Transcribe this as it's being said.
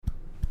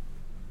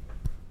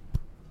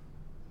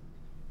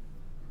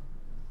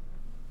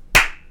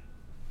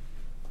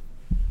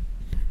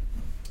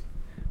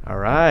All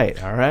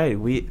right.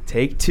 We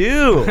take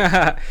two.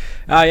 Yeah,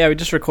 we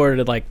just recorded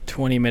a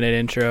 20-minute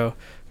intro.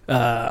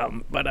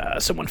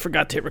 But someone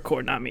forgot to hit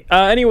record, not me.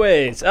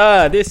 Anyways,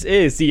 this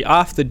is the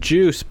Off the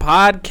Juice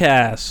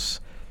podcast.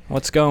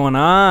 What's going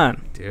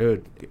on?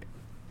 Dude,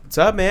 what's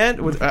up, man?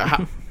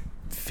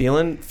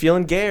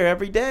 Feeling gayer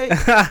every day.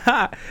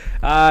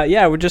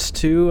 Yeah, we're just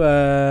two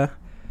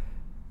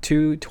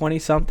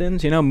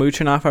 20-somethings,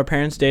 mooching off our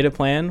parents' data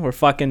plan. We're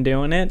fucking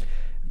doing it.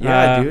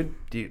 Yeah,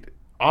 dude.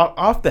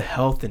 Off the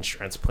health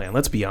insurance plan,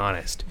 let's be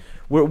honest.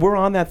 We're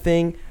on that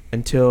thing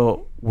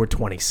until we're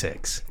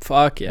 26.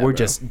 Fuck yeah, we're bro.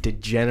 Just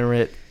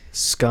degenerate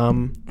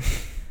scum.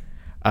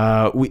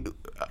 I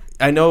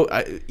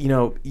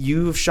know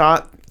you've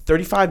shot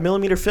 35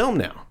 millimeter film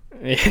now.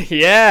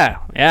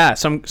 Yeah.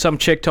 Some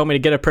chick told me to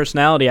get a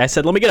personality. I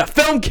said, let me get a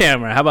film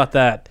camera. How about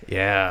that?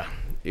 Yeah.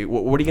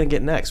 What are you gonna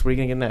get next?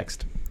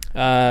 If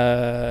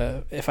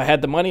I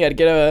had the money, I'd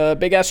get a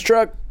big ass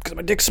truck because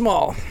my dick's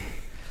small.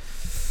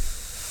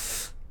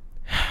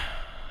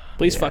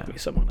 Please fuck me,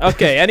 someone.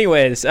 Okay.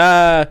 Anyways,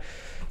 yeah,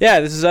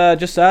 this is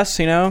just us.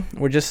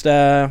 We're just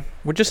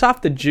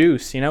off the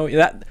juice.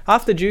 That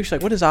off the juice.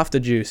 What is off the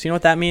juice? You know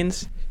what that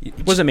means?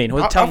 What does it mean?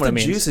 Tell me what it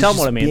means. Tell me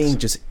what it means. Being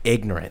just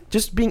ignorant.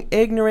 Just being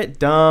ignorant,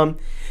 dumb,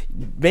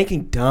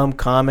 making dumb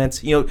comments.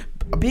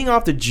 Being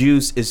off the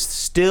juice is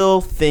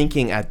still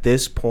thinking at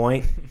this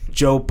point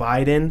Joe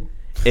Biden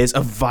is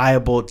a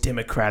viable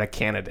Democratic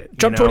candidate.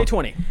 Trump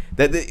 2020.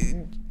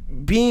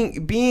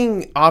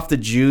 Being off the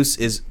juice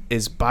is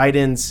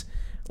Biden's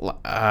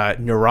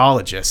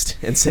neurologist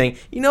and saying,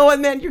 you know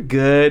what, man, you're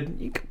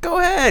good. Go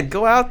ahead,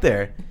 go out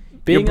there.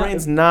 Your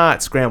brain's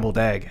not scrambled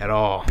egg at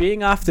all.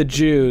 Being off the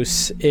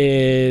juice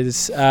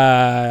is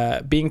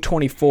being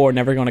 24,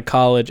 never going to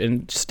college,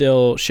 and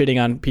still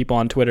shitting on people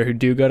on Twitter who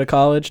do go to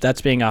college.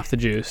 That's being off the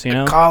juice,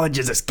 College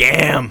is a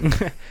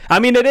scam. I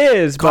mean, it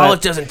is.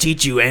 College doesn't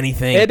teach you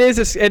anything. It is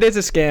a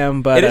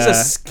scam, but it is a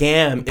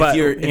scam. But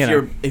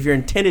if your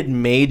intended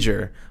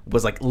major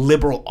was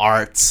liberal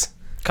arts,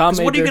 what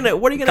are you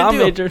gonna do?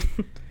 Major.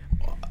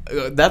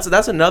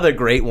 That's another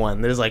great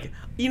one. There's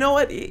you know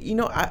what?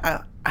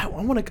 I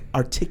want to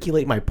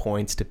articulate my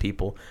points to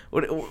people.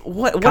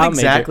 What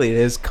exactly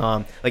major. It is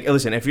comm?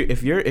 Listen,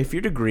 if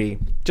your degree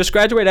just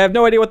graduate, I have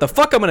no idea what the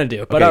fuck I'm gonna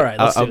do. But all right,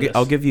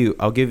 I'll give you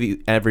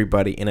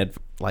everybody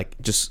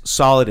just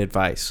solid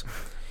advice.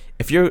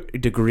 If your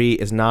degree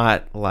is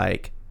not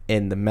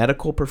in the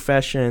medical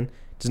profession,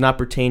 does not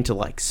pertain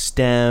to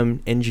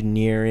STEM,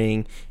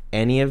 engineering,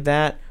 any of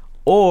that,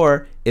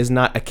 or is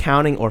not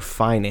accounting or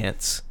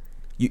finance,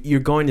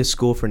 you're going to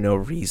school for no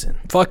reason.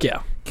 Fuck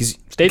yeah.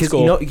 State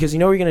school. Because you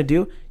know what you're going to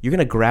do? You're going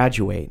to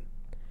graduate,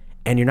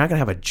 and you're not going to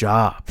have a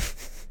job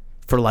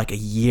for a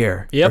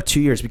year or 2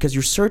 years because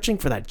you're searching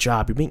for that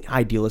job. You're being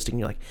idealistic, and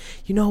you're like,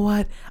 you know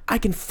what? I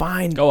can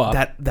find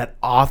that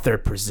author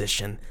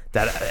position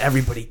that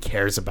everybody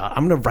cares about.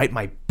 I'm going to write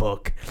my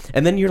book.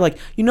 And then you're like,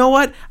 you know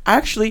what?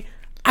 Actually,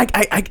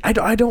 I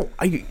don't.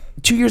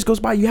 2 years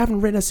goes by, you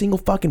haven't written a single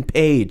fucking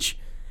page.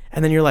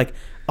 And then you're like,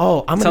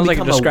 oh, I'm gonna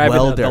become a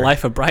welder. The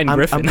life of Brian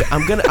Griffin.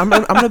 I'm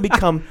gonna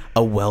become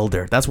a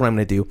welder. That's what I'm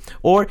gonna do.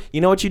 Or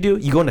you know what you do?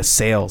 You go into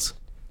sales.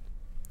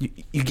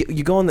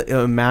 You go on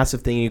a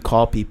massive thing and you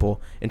call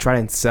people and try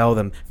and sell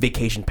them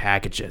vacation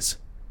packages.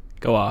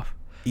 Go off.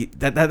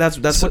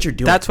 That's what you're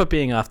doing. That's what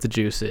being off the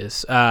juice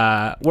is.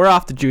 We're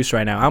off the juice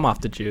right now. I'm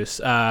off the juice.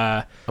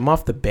 I'm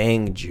off the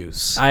bang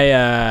juice.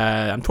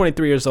 I'm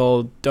 23 years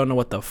old. Don't know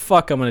what the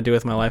fuck I'm gonna do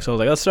with my life. So I was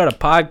like, let's start a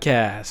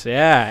podcast.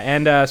 Yeah,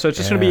 and so it's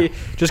just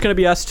gonna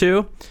be us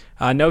two.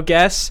 No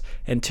guests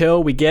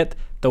until we get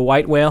the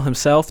white whale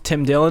himself,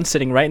 Tim Dillon,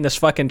 sitting right in this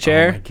fucking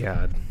chair. Oh my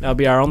god. That'll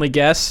be our only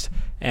guest.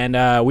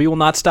 And we will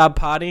not stop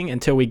potting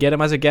until we get him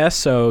as a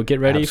guest. So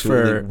get ready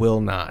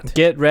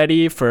Get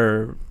ready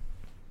for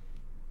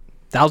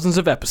thousands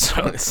of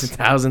episodes.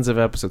 I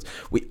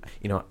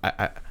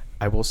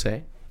will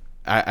say,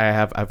 I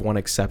have one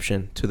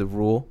exception to the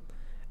rule,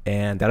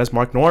 and that is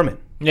Mark Norman.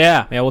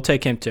 Yeah, we'll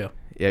take him too.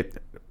 Yeah,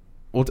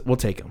 we'll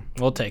take him.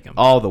 We'll take him.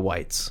 All the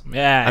whites.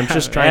 Yeah, I'm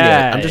just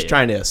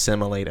trying to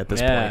assimilate at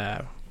this point.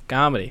 Yeah,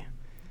 comedy.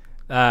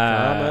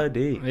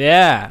 Comedy.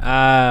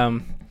 Yeah.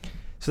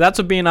 So that's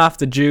what being off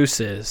the juice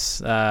is.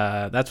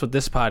 That's what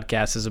this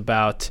podcast is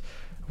about.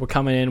 We're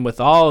coming in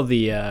with all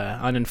the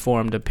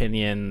uninformed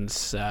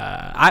opinions. You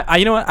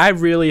know what? I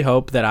really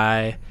hope that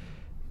I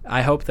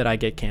hope that I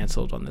get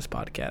canceled on this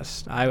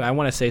podcast. I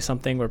want to say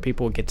something where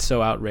people get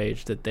so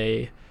outraged that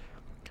they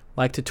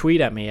like to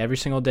tweet at me every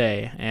single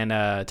day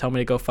and tell me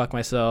to go fuck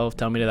myself,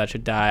 tell me that I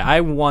should die.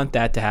 I want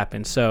that to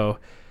happen. So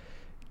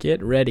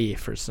get ready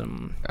for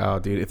some. Oh,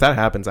 dude! If that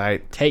happens,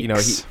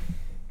 takes.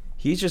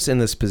 He's just in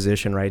this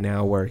position right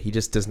now where he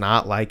just does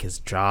not like his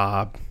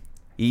job.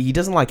 He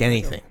doesn't like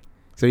anything.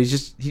 So he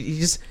just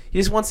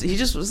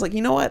was like,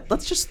 you know what?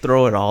 Let's just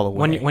throw it all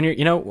away.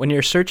 When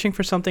you're searching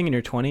for something in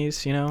your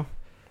 20s,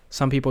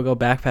 some people go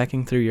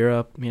backpacking through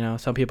Europe.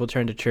 Some people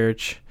turn to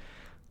church.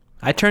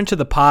 I turned to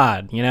the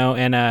pod.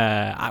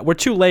 And we're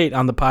too late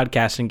on the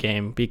podcasting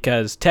game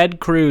because Ted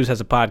Cruz has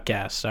a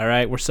podcast. All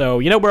right,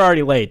 we're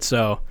already late.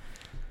 So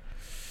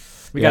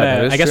We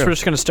gotta. I guess we're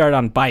just gonna start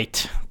on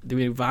Byte.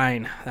 Do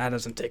Vine? That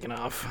hasn't taken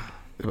off.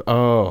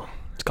 Oh,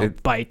 it's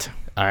called Byte.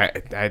 I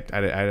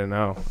don't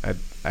know.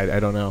 I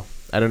don't know.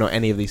 I don't know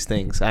any of these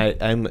things.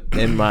 I'm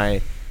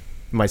in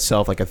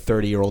myself like a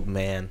 30-year-old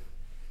man.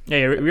 Yeah,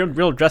 you're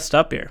real dressed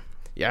up here.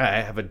 Yeah,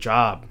 I have a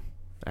job.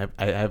 I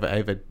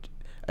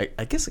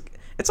guess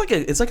it's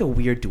like a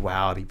weird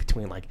duality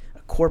between like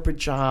a corporate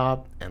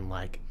job and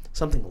like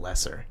something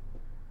lesser.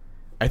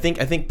 I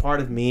think part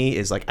of me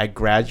is like I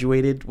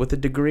graduated with a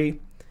degree,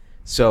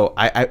 so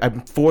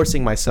I'm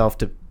forcing myself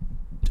to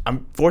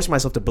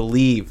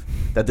believe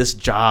that this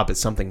job is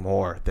something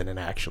more than it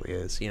actually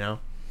is. You know,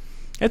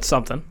 it's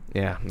something.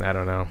 Yeah, I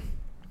don't know.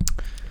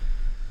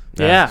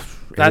 Yeah,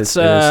 that's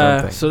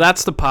so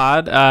that's the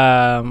pod.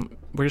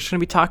 We're just gonna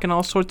be talking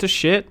all sorts of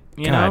shit.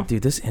 You know,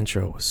 dude, this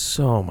intro was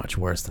so much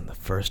worse than the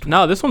first one.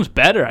 No, this one's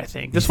better. I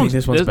think this one's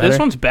better. This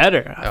one's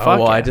better. Oh, well,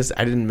 yeah. I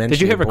didn't mention.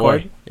 Did you hit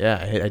record?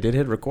 Yeah, I did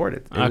hit record.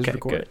 It was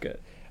recorded. Good.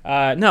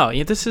 No,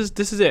 yeah, this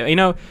is it. You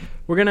know,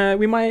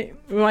 we might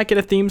get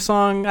a theme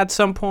song at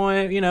some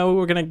point. You know,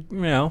 we're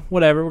gonna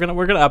whatever.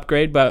 We're gonna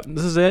upgrade, but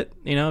this is it.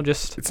 You know,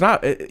 just it's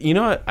not. You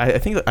know what? I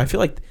feel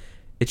like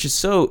it's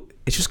just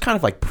kind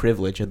of like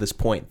privilege at this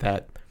point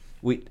that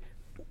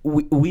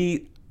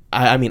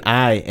I mean,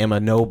 I am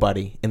a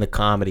nobody in the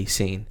comedy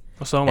scene.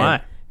 Well, so am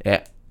I.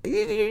 Yeah,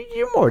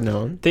 you're more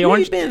known.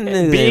 You've been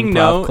in the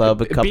Improv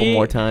Club a couple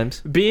more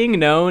times. Being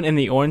known in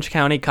the Orange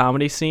County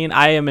comedy scene,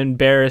 I am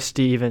embarrassed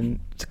to even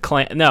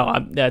claim. No,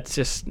 I'm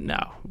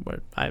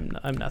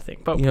nothing.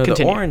 But you know,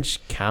 continue. The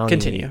Orange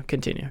County.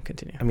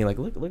 Continue. I mean, like,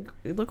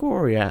 look where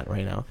we're at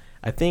right now.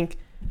 I think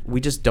we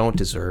just don't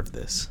deserve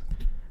this.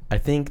 I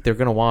think they're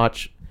gonna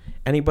watch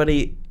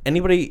anybody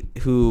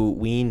who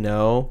we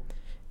know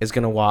is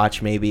gonna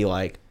watch maybe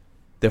like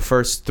the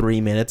first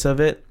 3 minutes of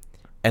it,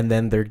 and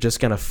then they're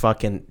just gonna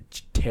fucking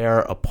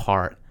tear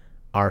apart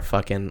our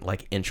fucking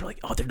like intro. Like,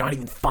 oh, they're not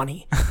even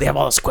funny. They have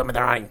all this equipment.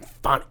 They're not even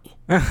funny.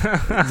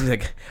 It's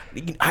like,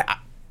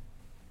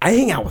 I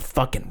hang out with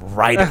fucking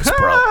writers,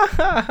 bro.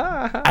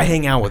 I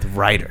hang out with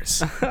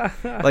writers.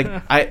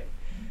 Like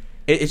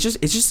it's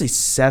just a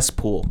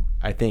cesspool,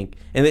 I think.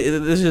 And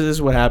this is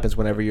what happens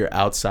whenever you're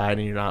outside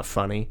and you're not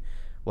funny.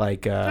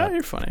 Like,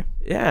 you're funny.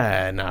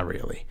 Yeah, not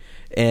really.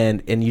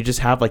 And you just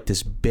have like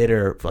this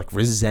bitter like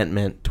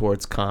resentment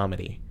towards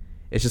comedy.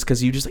 It's just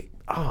because you just like,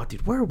 oh,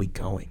 dude, where are we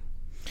going?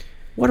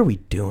 What are we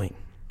doing?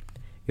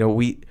 You know,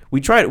 we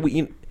try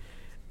to.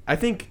 I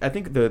think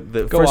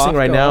the first thing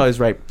right now is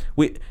right.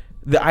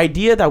 The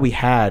idea that we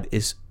had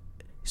is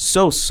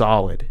so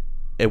solid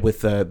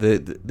with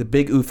the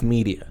Big Oof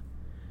Media.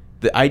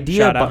 The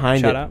idea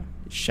behind it.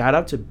 Shout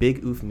out to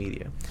Big Oof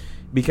Media,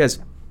 because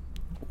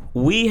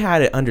we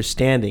had an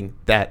understanding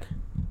that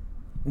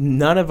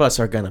none of us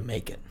are gonna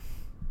make it,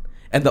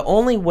 and the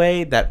only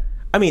way that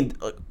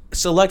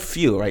select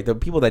few, right? The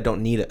people that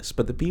don't need us,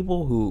 but the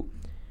people who,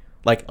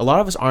 like, a lot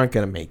of us aren't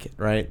gonna make it,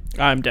 right?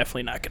 I'm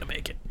definitely not gonna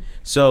make it.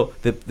 So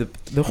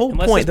the whole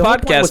point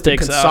was to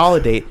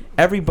consolidate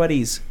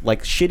everybody's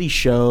like shitty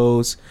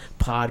shows,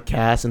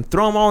 podcasts, and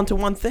throw them all into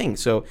one thing.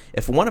 So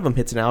if one of them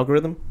hits an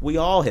algorithm, we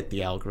all hit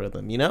the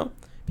algorithm. You know,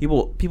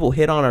 people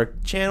hit on our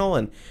channel,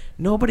 and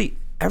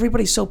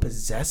everybody's so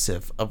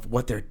possessive of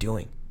what they're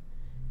doing.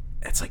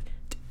 It's like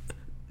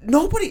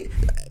nobody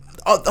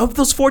of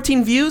those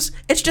 14 views.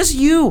 It's just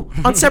you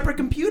on separate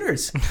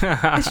computers.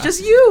 It's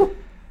just you.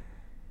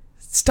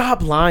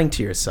 Stop lying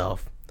to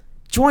yourself.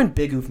 Join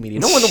Big Oof Media.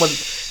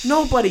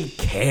 Nobody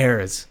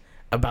cares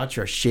about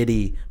your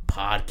shitty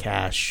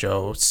podcast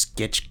show,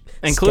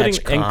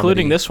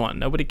 including this one.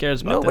 Nobody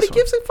cares about Nobody this one.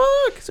 gives a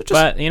fuck. So just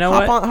but you know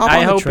hop what?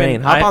 On the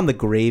train. Hop on the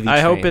gravy train. I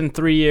hope in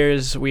 3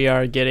 years we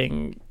are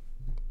getting.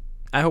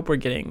 I hope we're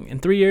getting in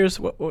 3 years.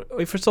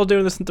 If we're still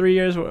doing this in 3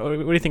 years, what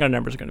do you think our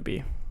numbers are going to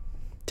be?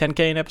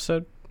 10K an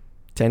episode.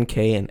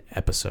 10K an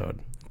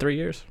episode. 3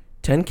 years.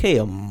 10K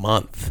a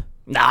month.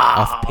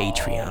 Off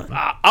Patreon.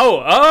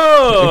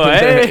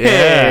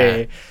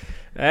 Hey.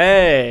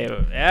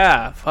 Hey,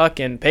 yeah,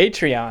 fucking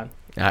Patreon.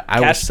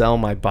 I will sell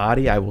my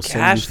body. I will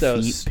send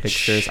you feet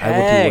pictures. I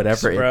will do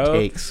whatever it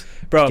takes.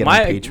 Bro,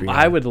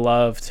 I would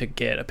love to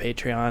get a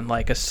Patreon,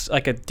 like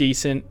a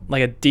decent,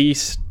 like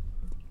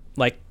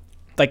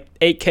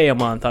 8K a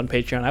month on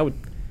Patreon.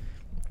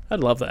 I'd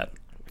love that.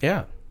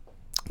 Yeah,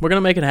 we're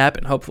gonna make it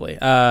happen. Hopefully, we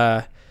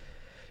got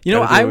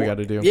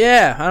to do.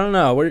 Yeah, I don't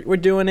know. We're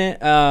doing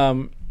it.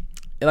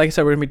 Like I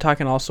said, we're gonna be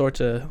talking all sorts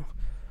of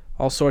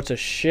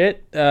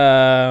shit.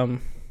 I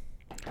don't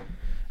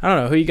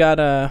know who you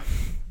got.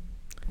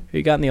 Who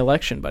you got in the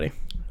election, buddy?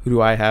 Who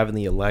do I have in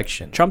the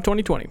election? Trump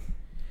 2020.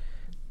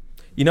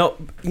 You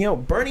know,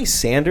 Bernie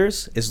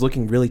Sanders is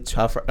looking really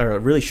tough, or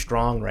really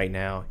strong right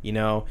now. You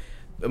know,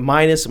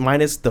 minus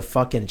the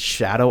fucking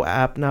Shadow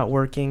app not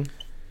working.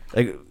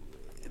 Like,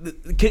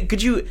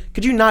 could you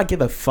not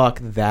give a fuck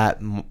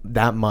that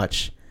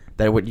much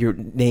that what you're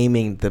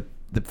naming the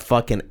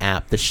fucking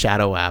app, the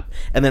Shadow app,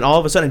 and then all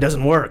of a sudden it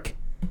doesn't work,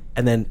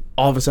 and then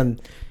all of a sudden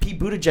Pete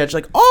Buttigieg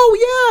like,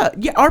 oh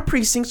yeah, our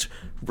precincts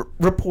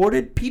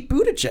reported Pete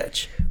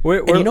Buttigieg.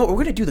 And you know what?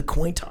 We're gonna do the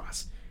coin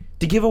toss.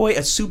 to give away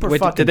a super Wait,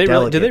 fucking did they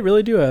delegate.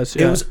 really do a?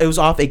 It was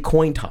off a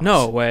coin toss.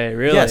 No way,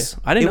 really? Yes,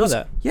 I didn't know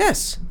that.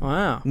 Yes.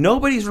 Wow.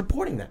 Nobody's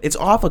reporting that. It's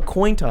off a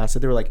coin toss that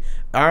they were like,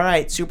 all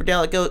right, super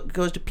delegate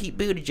goes to Pete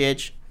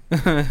Buttigieg.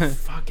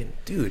 Fucking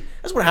dude,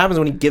 that's what happens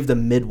when you give the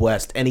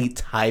Midwest any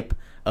type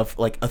of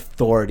like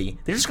authority.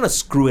 They're just gonna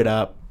screw it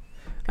up.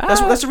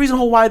 That's the reason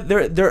why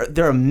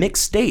they're a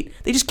mixed state.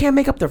 They just can't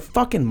make up their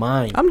fucking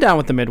mind. I'm down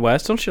with the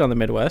Midwest. Don't shit on the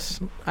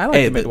Midwest. I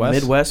like the Midwest.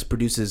 The Midwest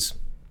produces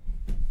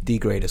the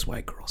greatest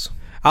white girls.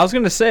 I was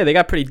gonna say they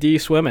got pretty D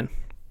swimming.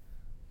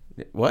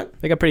 What?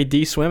 They got pretty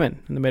D swimming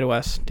in the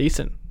Midwest.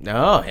 Decent.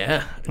 Oh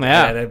yeah.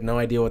 Yeah. I have no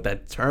idea what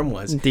that term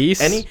was.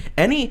 Decent.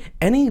 Any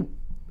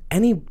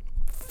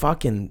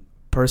fucking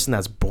person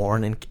that's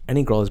born in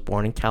any girl that's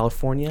born in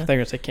California. I think I'm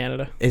gonna say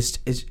Canada. Is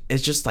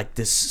just like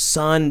this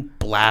sun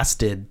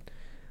blasted,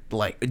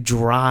 like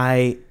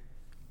dry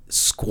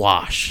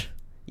squash.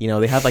 You know,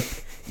 they have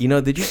like, you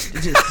know, it's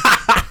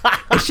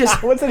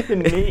just What's that even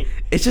mean?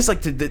 It's just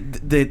like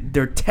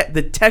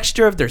the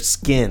texture of their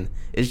skin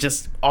is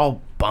just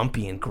all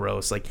bumpy and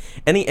gross. Like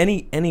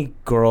any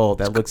girl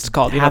that looks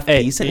called, half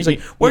decent. It's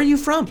like, where are you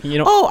from? You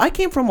know, oh, I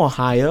came from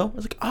Ohio. I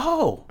was like,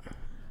 oh,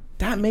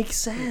 that makes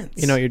sense.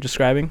 You know what you're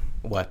describing?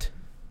 What?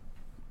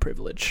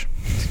 Privilege.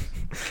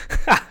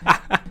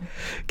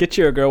 Get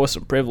you a girl with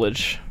some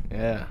privilege.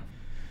 Yeah.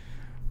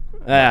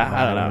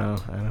 I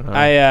don't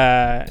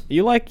know.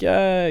 You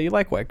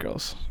like white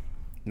girls.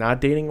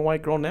 Not dating a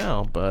white girl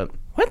now, but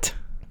what?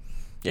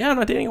 Yeah, I'm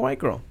not dating a white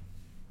girl.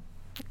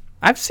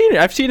 I've seen her.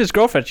 I've seen his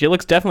girlfriend. She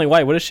looks definitely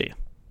white. What is she?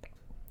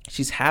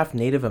 She's half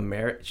Native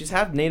American. She's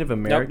half Native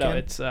American. No,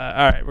 it's all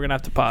right. We're gonna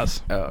have to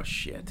pause. Oh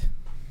shit.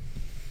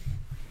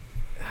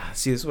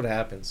 See, this is what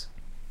happens.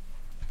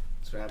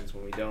 This is what happens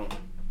when we don't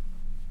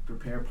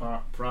prepare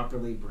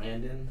properly,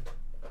 Brandon.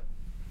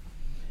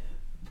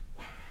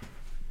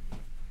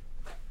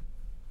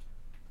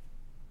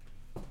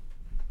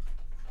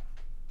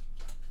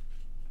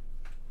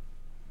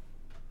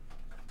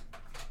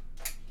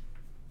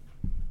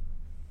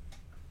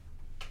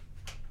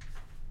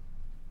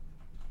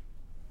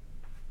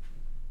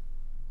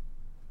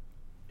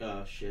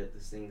 Oh shit,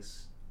 this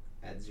thing's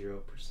at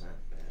 0%, man.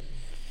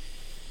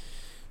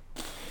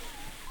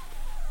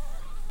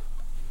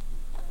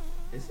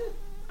 Is it?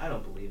 I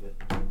don't believe it.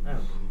 I don't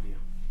believe you.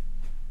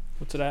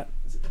 What's it at?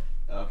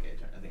 Oh, okay,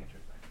 I think I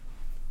turned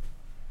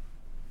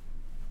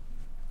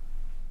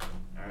back.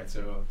 Alright,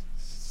 so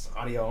it's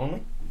audio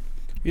only?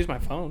 Use my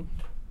phone.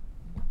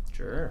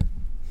 Sure.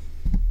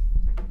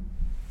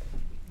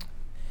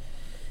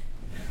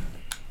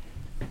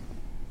 Do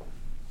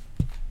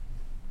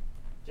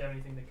you have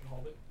anything that can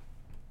hold it?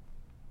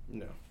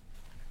 No.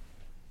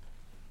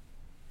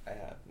 I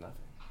have nothing.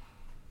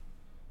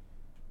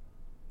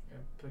 Yeah,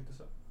 pick this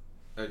up.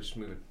 Just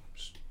move it.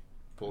 Just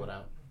pull it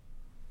out.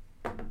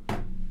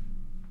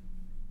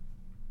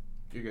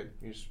 You're good.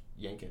 You just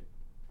yank it.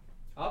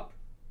 Up?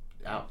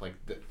 Out, like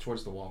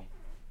towards the wall.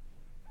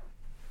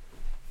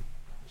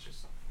 It's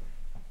just...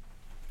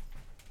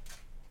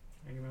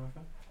 Can you give me my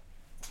phone?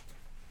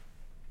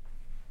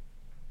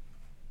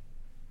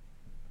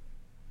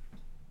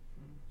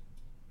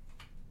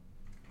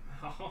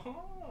 Oh,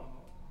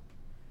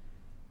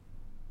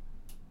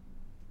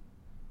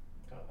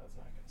 that's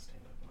not going to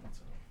stand up on its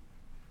own.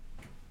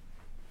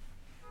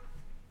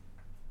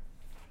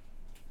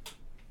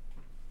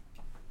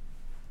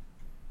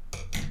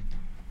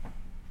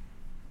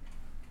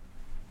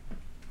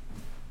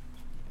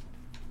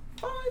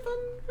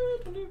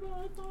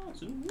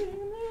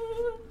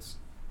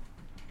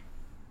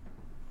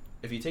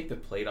 If you take the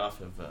plate off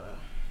of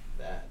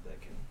that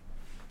can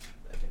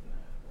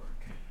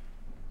work.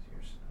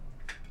 Here's,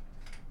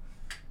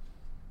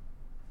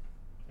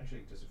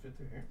 actually, does it fit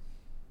through here?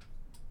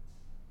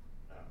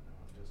 Oh no,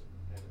 it doesn't.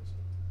 It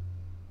doesn't.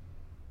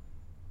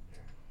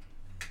 Here.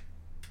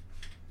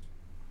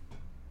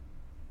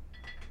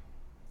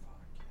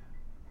 Fuck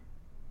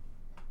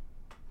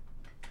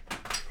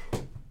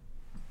yeah.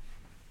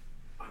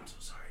 I'm so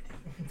sorry,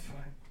 dude. It's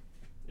fine.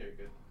 You're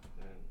good.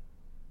 Then.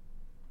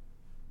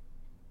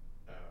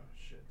 Oh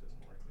shit, it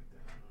doesn't work like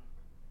that.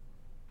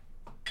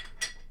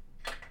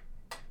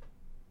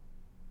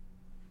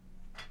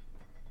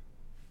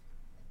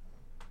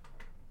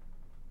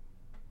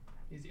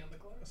 Easy on the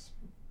glass.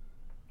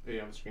 Do you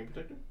have a screen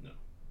protector? No.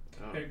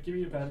 Oh. Here, give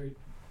me your battery.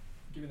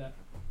 Give me that.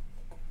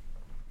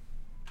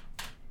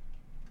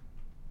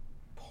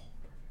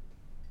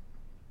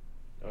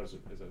 Oh, is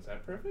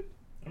that perfect?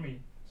 I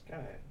mean, It's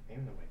kind of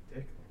aiming at my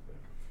dick a little bit.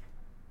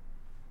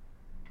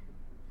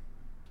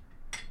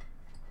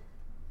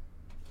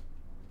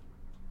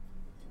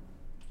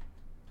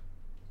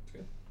 It's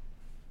good.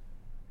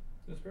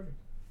 that's perfect.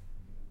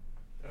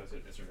 Oh, is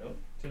it real?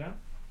 Sit down.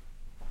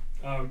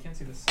 Oh, we can't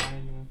see the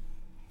sign.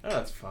 Oh,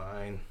 that's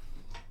fine.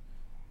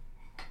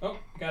 Oh,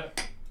 got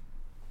it.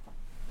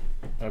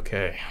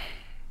 Okay.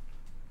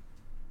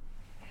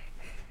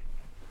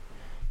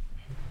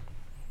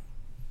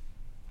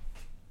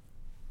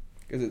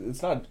 Because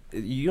it's not...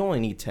 You only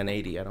need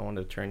 1080. I don't want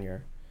to turn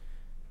your...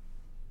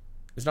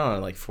 It's not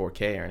on like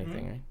 4K or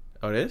anything, right?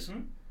 Oh, it is?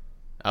 Hmm?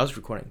 I was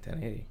recording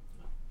 1080.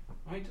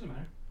 Oh, it doesn't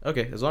matter.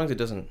 Okay, as long as it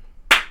doesn't.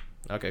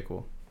 Okay,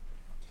 cool.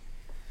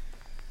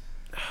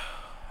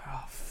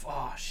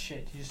 Oh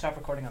shit! Did you stop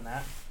recording on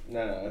that?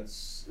 No,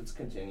 it's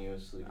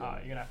continuously. Oh,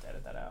 you're gonna have to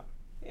edit that out.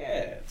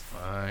 Yeah, it's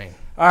fine.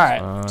 All right,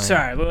 Fine.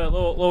 sorry,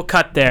 little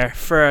cut there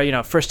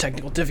for first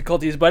technical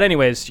difficulties. But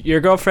anyways,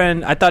 your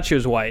girlfriend, I thought she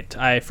was white.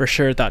 I for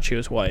sure thought she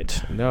was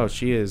white. No,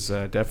 she is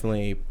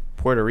definitely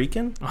Puerto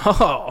Rican.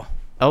 Oh.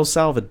 El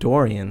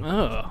Salvadorian.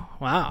 Oh,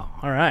 wow.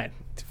 All right.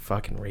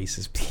 Fucking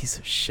racist piece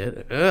of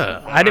shit.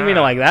 Ugh. I didn't mean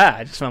it like that.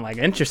 I just meant like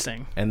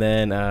interesting. And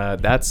then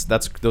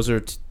those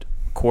are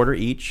quarter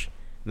each.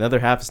 The other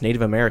half is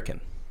Native American.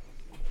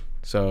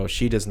 So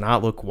she does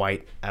not look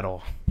white at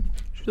all.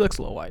 She looks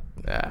a little white.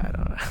 I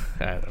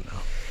don't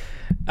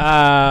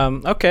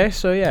know. Okay,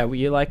 so yeah,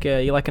 you like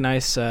a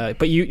nice,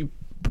 but you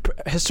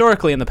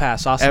historically in the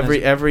past, Austin.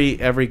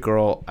 Every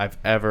girl I've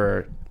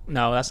ever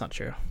No, that's not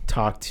true.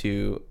 talked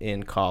to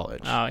in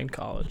college. Oh, in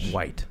college.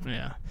 White.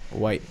 Yeah.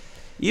 White.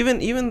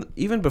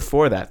 Even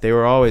before that, they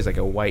were always like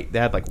a white. They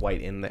had like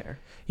white in there.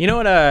 You know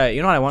what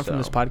I want from So.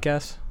 this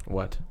podcast?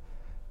 What?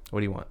 What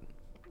do you want?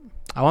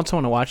 I want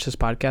someone to watch this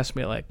podcast and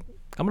be like,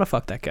 I'm gonna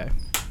fuck that guy.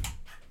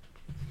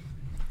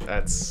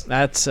 That's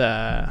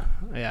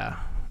Yeah.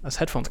 Those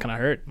headphones kind of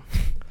hurt.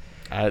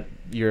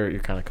 you're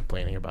kind of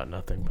complaining about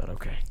nothing, but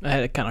okay.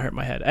 It kind of hurt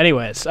my head.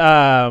 Anyways,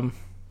 yeah,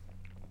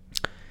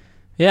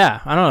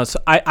 I don't know. So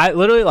I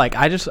literally like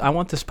I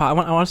want this I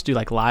want us to do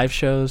like live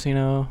shows,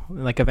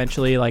 like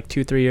eventually like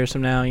 2-3 years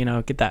from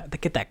now, get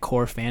that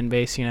core fan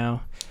base, Yeah,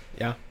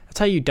 That's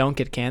how you don't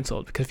get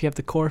canceled, because if you have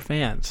the core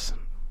fans.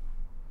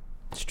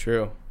 it's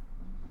true.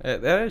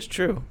 That is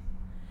true.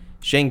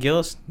 Shane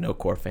Gillis, no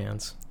core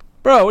fans.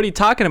 Bro, what are you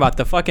talking about?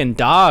 The fucking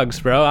dogs,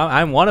 bro.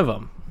 I'm one of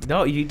them.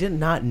 No, you did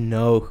not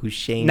know who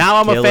Shane. Now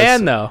I'm Gillis a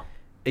fan though.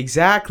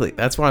 Exactly.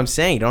 That's what I'm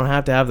saying. You don't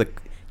have to have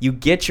you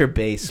get your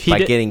base by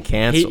getting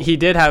canceled. He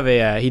did have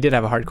a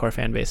hardcore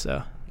fan base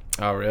though.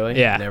 Oh really?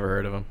 Yeah. Never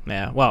heard of him.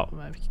 Yeah. Well,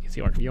 because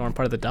you weren't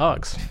part of the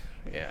dogs.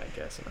 Yeah, I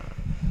guess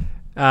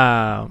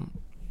not.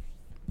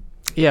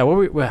 Yeah.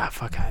 What we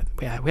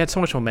had so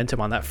much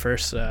momentum on that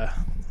first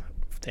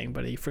thing,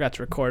 but he forgot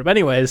to record. But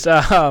anyways, we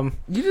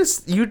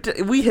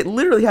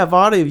literally have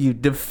audio of you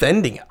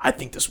defending it. I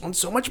think this one's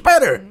so much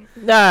better.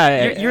 Nah,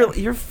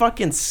 You're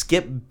fucking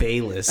Skip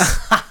Bayless.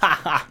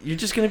 You're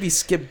just gonna be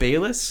Skip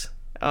Bayless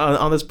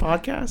on this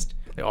podcast?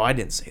 Oh, I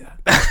didn't say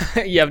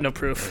that. You have no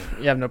proof.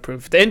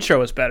 The intro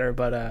was better,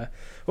 but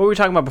what were we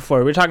talking about before?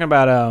 We were talking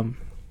about we're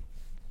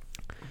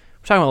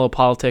talking about a little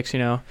politics.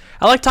 I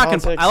like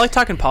talking. Politics. I like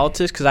talking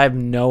politics because I have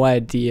no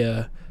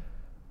idea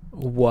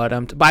what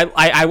I'm.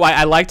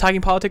 I like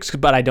talking politics,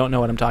 but I don't know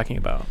what I'm talking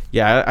about.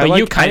 Yeah, But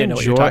you kinda know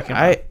what you're talking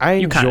about. I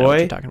You kinda know what enjoy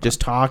you're talking about.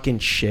 just talking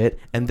shit,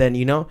 and then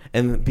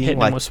and being Hitting them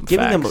like with some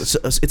giving facts.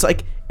 them.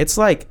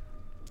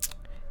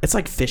 It's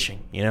like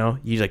fishing. You're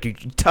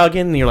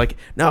tugging, and you're like,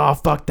 no,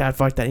 fuck that,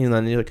 and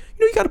then you're like,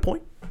 you got a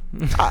point.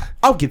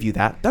 I'll give you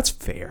that. That's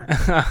fair.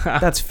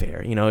 That's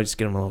fair. Just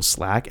get them a little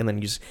slack, and then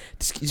you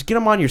just get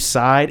them on your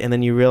side, and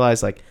then you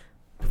realize like,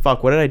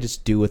 fuck, what did I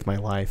just do with my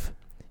life?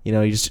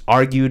 You just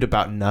argued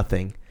about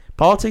nothing.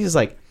 Politics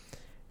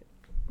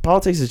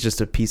is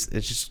just a piece.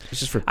 It's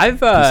just for.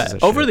 I've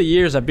over the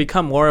years I've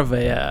become more of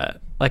a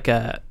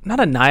not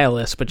a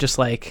nihilist, but just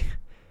like,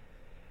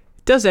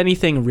 does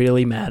anything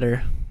really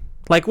matter?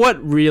 Like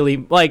what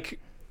truly?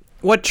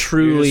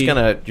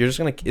 You're just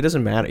gonna. It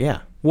doesn't matter. Yeah.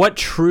 What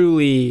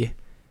truly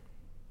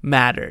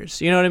matters?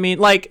 You know what I mean?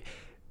 Like,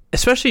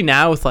 especially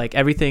now with like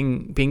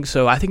everything being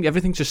so. I think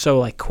everything's just so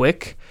like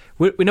quick.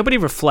 Nobody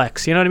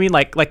reflects. You know what I mean?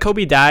 Like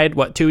Kobe died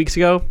 2 weeks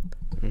ago.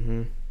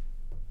 Mm-hmm.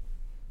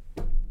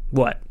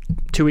 What?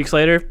 2 weeks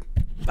later?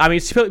 I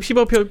mean,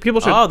 people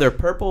should. Oh, they're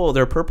purple.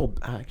 They're purple.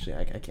 Actually,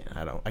 I can't.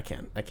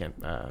 I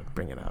can't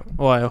bring it up.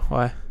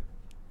 Why?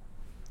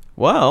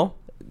 Well,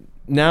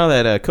 now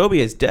that Kobe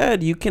is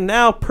dead, you can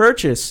now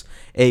purchase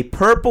a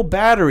purple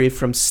battery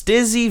from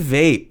Stizzy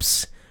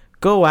Vapes.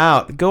 Go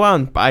out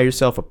and buy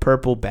yourself a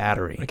purple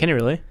battery. Can you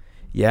really?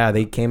 Yeah,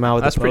 they came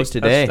out with a post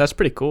today. That's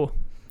pretty cool.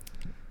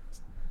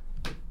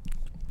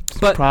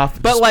 But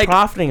like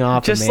profiting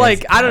off. Just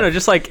like I don't know.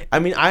 Just like I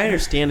mean, I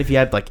understand if you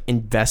had like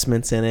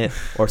investments in it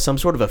or some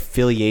sort of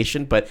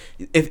affiliation, but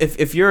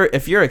if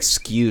your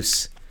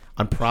excuse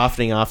on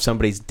profiting off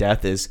somebody's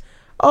death is,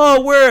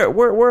 oh,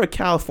 we're a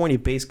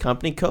California-based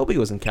company. Kobe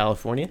was in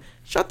California.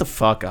 Shut the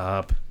fuck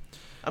up.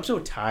 I'm so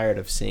tired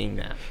of seeing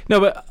that.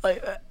 No, but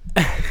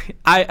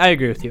I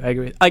agree with you. I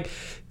agree.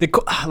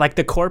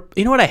 The corp.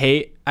 You know what I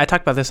hate? I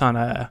talked about this on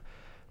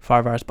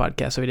Farvar's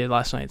podcast that we did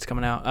last night. It's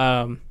coming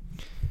out.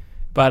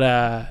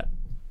 But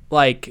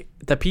like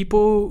the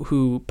people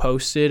who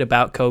posted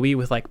about Kobe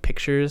with like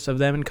pictures of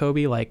them and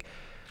Kobe, like,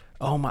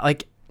 oh my,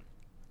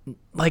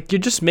 like you're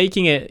just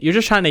making it. You're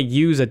just trying to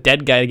use a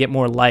dead guy to get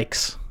more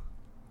likes,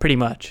 pretty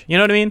much. You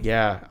know what I mean?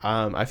 Yeah.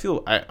 I feel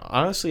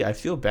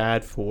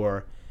bad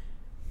for,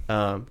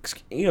 'cause,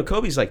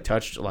 Kobe's like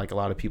touched like a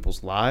lot of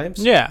people's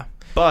lives. Yeah.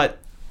 But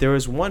there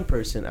was one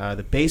person,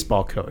 the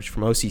baseball coach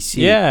from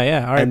OCC.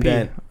 Yeah. R.I.P. And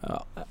then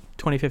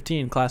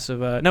 2015 class of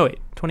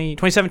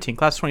 2017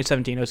 class of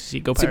 2017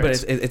 OCC. Go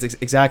Pirates. See, but it's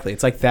exactly,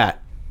 it's like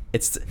that.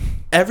 It's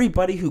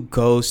everybody who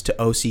goes to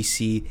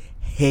OCC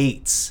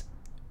hates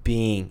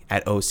being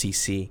at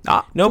OCC.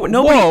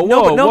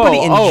 Nobody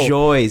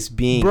enjoys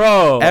being.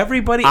 Bro,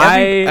 everybody.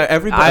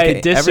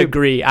 I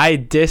disagree. I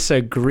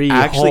disagree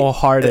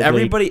wholeheartedly.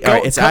 Everybody. All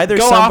right, it's either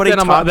somebody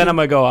talking. Then I'm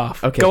gonna go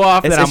off. Okay. Go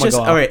off. Then I'm gonna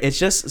go off. All right. It's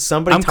just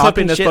somebody I'm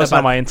talking this shit post about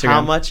on my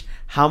Instagram.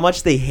 how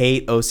much they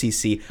hate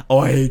OCC. Oh,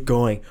 I hate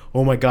going.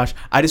 Oh my gosh,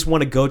 I just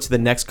want to go to the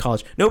next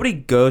college. Nobody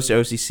goes to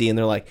OCC and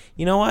they're like,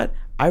 you know what?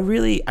 I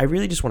really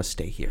just want to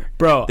stay here,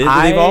 bro.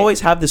 They've always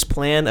had this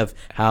plan of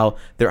how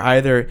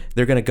they're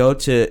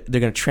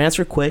gonna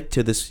transfer quick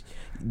to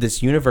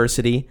this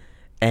university,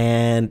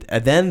 and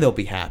then they'll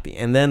be happy,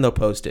 and then they'll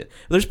post it.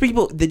 There's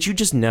people that you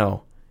just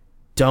know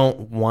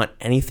don't want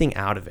anything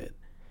out of it,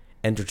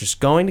 and they're just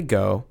going to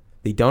go.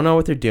 They don't know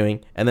what they're doing,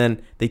 and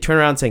then they turn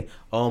around saying,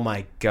 "Oh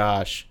my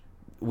gosh,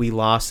 we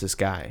lost this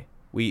guy.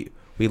 We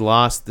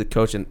lost the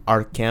coach, and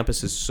our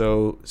campus is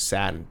so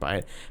saddened by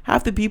it."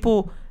 Half the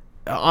people.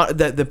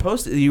 The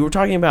post you were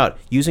talking about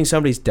using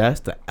somebody's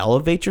death to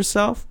elevate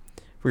yourself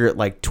for your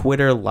like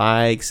Twitter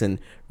likes and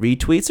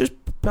retweets. There's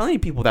plenty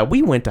of people that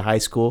we went to high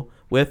school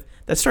with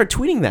that start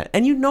tweeting that,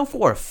 and you know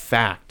for a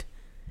fact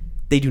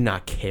they do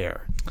not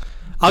care.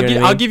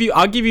 I'll give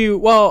you.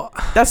 Well,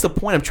 that's the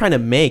point I'm trying to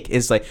make.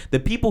 Is like the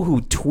people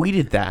who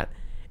tweeted that,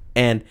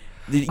 and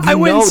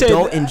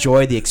don't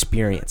enjoy the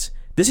experience.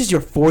 This is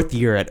your 4th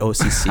year at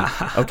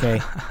OCC,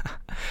 okay?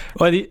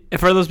 Well,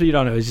 for those of you who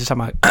don't know, he's just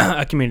talking about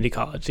a community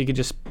college. So you could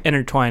just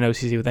intertwine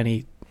OCC with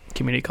any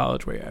community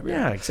college wherever.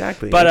 Yeah,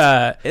 exactly.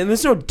 But and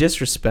there's no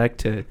disrespect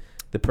to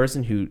the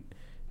person who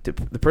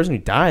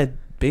died,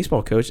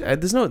 baseball coach.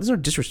 There's no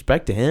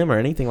disrespect to him or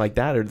anything like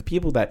that, or the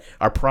people that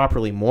are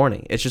properly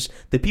mourning. It's just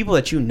the people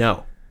that you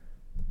know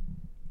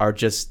are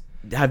just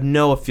have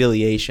no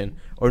affiliation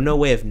or no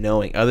way of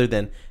knowing other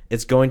than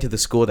it's going to the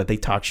school that they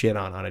talk shit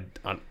on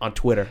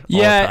Twitter.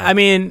 Yeah, I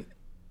mean,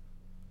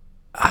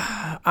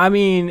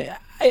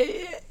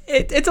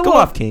 it's a Go little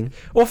off, King.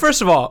 Well,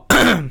 first of all,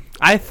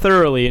 I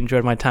thoroughly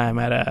enjoyed my time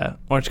at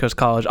Orange Coast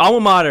College,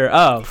 alma mater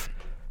of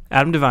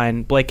Adam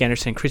Devine, Blake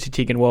Anderson, Chrissy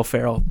Teigen, Will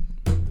Ferrell.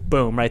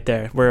 Boom, right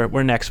there.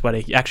 We're next,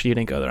 buddy. Actually, you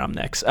didn't go there. I'm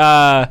next.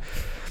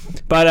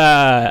 But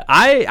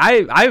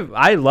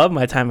I love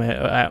my time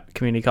at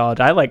community college.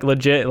 I like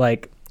legit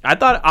like I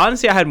thought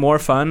honestly I had more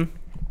fun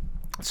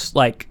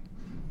like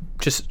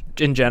just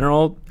in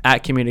general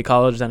at community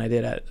college than I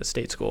did at a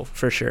state school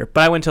for sure.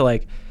 But I went to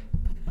like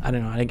I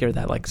don't know, I didn't get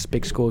that like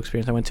big school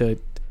experience. I went to a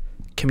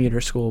commuter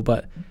school,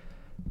 but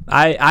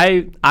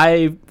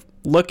I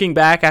looking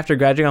back after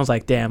graduating, I was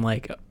like, damn,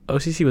 like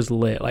OCC was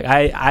lit. Like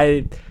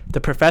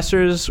the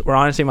professors were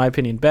honestly, in my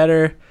opinion,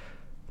 better.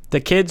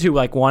 The kids who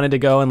like wanted to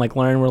go and like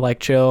learn were like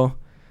chill.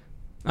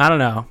 I don't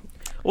know.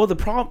 Well, the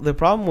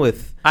problem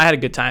with I had a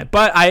good time,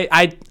 but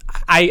I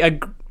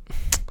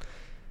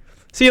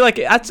see like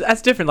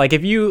that's different. Like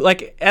if you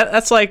like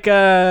that's like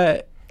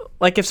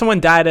if someone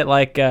died at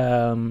like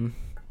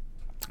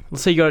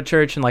let's say you go to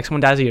church and like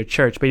someone dies at your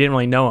church, but you didn't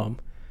really know them.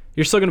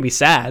 You're still gonna be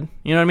sad.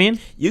 You know what I mean?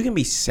 You can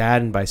be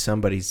saddened by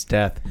somebody's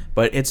death,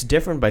 but it's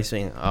different by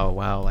saying, "Oh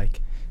wow,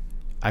 like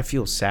I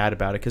feel sad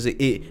about it," because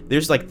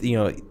there's like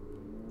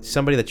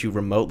somebody that you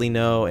remotely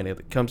know, and it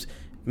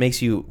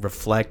makes you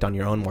reflect on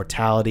your own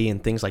mortality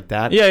and things like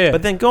that. Yeah.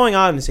 But then going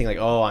on and saying like,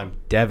 "Oh, I'm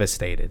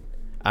devastated.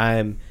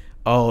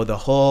 The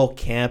whole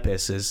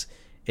campus is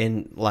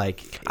in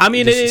like." I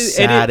mean, it is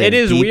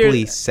deeply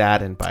weird.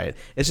 saddened by it.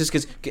 It's just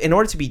because in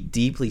order to be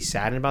deeply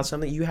saddened about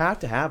something, you have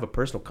to have a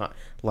personal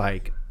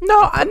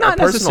not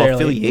necessarily.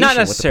 affiliation Not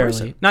with the person.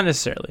 necessarily. Not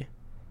necessarily.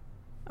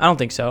 I don't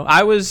think so.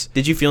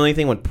 Did you feel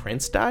anything when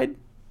Prince died?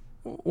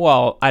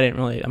 Well, I didn't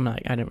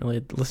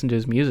really listen to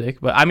his music,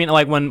 but I mean,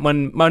 like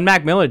when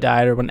Mac Miller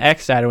died, or when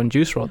X died, or when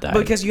Juice WRLD died.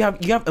 Because you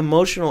have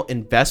emotional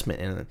investment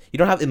in it. You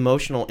don't have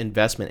emotional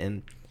investment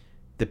in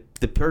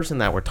the person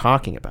that we're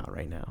talking about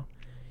right now.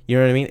 You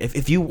know what I mean?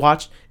 If you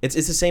watch, it's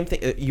the same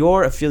thing.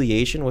 Your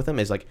affiliation with them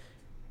is like,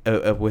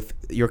 with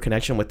your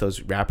connection with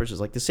those rappers is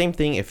like the same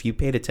thing. If you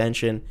paid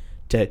attention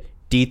to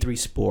D3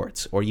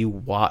 Sports or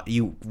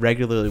you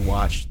regularly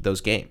watched those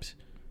games,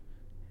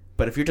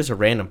 but if you're just a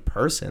random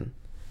person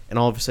and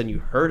all of a sudden you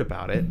heard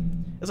about it,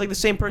 it's like the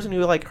same person who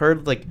like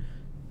heard like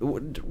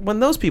when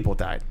those people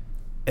died,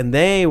 and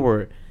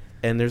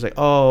there's like,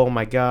 oh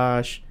my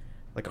gosh,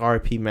 like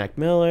R.I.P. Mac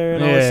Miller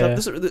and all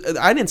this stuff.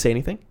 I didn't say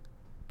anything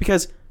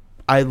because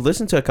I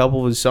listened to a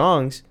couple of his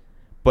songs,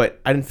 but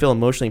I didn't feel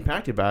emotionally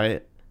impacted by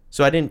it,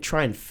 so I didn't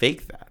try and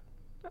fake that.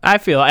 I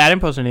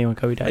didn't post anything when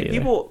Kobe died like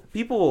either.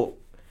 People,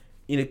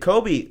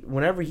 Kobe,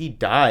 whenever he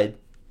died,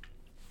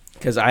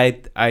 because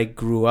I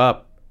grew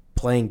up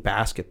playing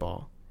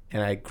basketball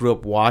and I grew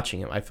up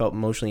watching him. I felt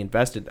emotionally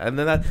invested, and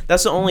then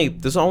that's the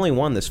only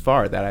one this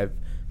far that I've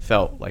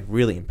felt like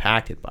really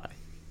impacted by.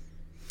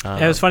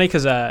 It was funny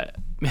because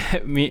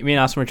me and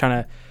Austin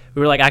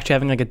we were like actually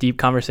having like a deep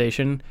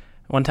conversation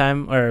one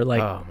time, or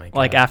like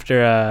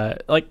after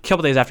like a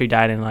couple days after he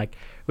died, and like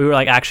we were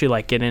like actually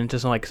like getting into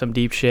some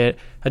deep shit,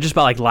 just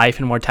about like life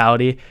and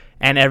mortality.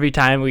 And every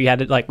time we had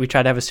to we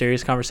tried to have a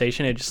serious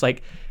conversation, it just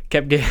like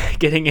kept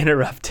getting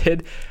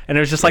interrupted. And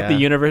it was just like the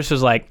universe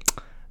was like,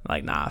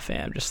 nah,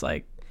 fam, just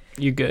like,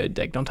 you good,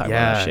 like don't talk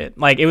about that shit.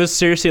 Like it was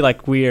seriously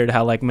like weird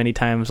how like many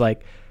times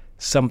like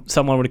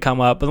someone would come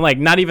up and like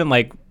not even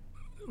like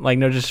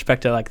no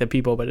disrespect to like the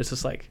people, but it's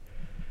just like,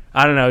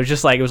 I don't know. It was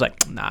just like, it was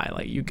like, nah,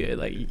 like you good.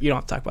 Like you don't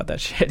have to talk about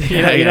that shit.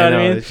 You know what I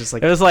mean? It's just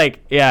like, it was like,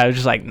 it was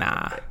just like,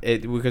 nah.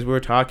 Because we were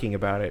talking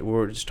about it. We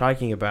were just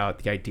talking about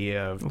the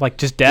idea of like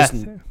just death.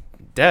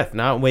 Death,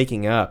 not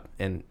waking up,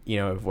 and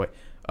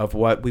of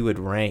what we would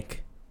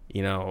rank,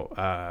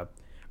 or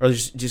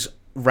just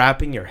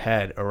wrapping your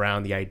head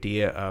around the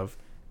idea of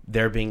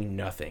there being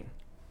nothing,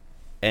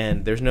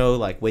 and there's no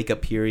like wake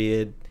up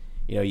period.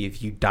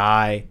 If you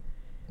die,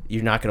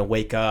 you're not gonna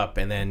wake up,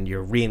 and then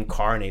you're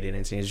reincarnated,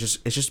 and it's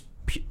just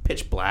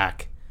pitch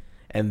black,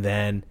 and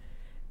then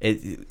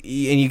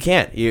you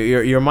can't,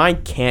 your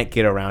mind can't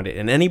get around it,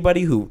 and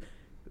anybody who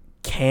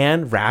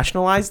can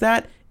rationalize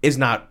that is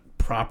not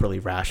properly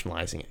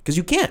rationalizing it, because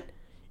you can't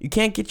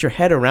get your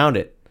head around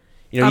it.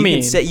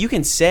 You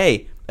can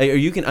say or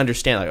you can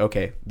understand like,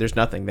 okay, there's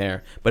nothing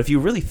there, but if you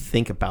really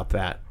think about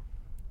that,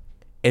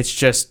 it's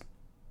just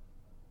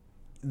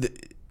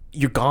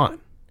you're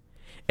gone.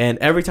 And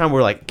every time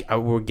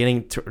we're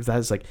getting to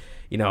that's like,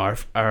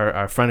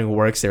 our friend who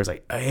works there is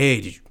like,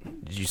 hey, did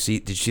you see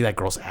that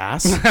girl's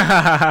ass?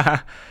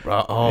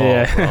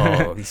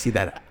 Bro, you see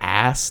that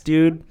ass,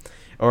 dude?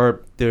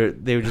 Or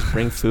they would just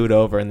bring food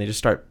over and they just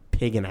start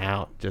pigging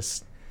out.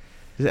 Just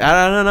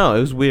I don't know. It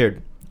was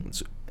weird.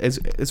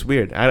 It's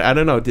weird. I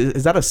don't know.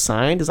 Is that a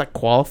sign? Does that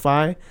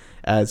qualify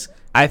as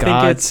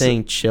God it's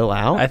saying chill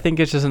out? I think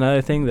it's just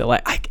another thing that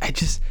like I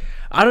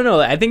don't know.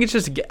 I think it's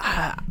just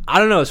I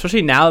don't know.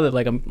 Especially now that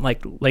like I'm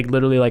like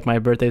literally like my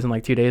birthday's in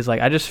like 2 days.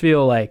 Like I just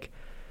feel like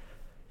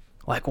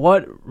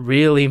what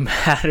really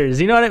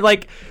matters. You know what I mean?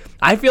 Like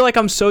I feel like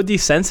I'm so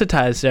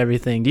desensitized to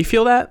everything. Do you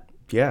feel that?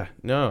 Yeah.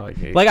 No.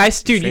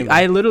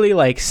 I literally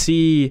like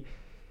see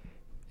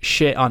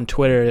shit on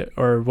Twitter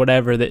or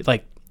whatever that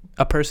like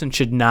a person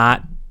should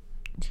not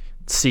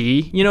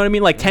see. You know what I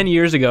mean? Like 10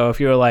 years ago,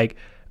 if you were like,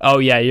 oh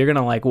yeah, you're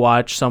gonna like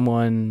watch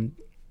someone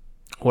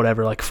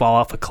whatever like fall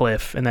off a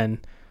cliff and then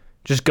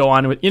just go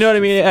on with, you know what I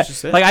mean?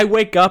 Like I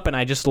wake up and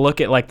I just look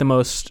at like the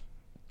most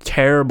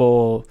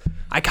terrible,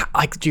 I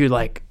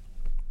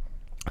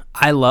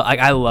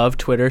love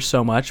Twitter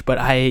so much, but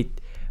I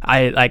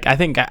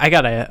think I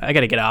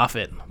gotta get off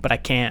it, but I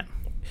can't.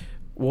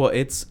 Well,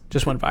 it's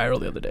just went viral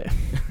the other day.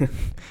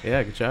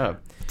 Yeah, good job.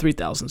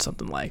 3,000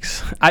 something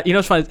likes.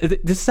 It's funny.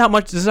 This is how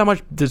much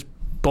this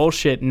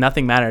bullshit.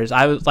 Nothing matters.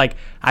 I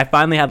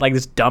finally had like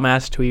this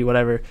dumbass tweet,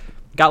 whatever.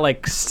 Got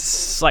like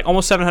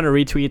almost 700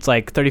 retweets,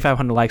 like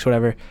 3,500 likes,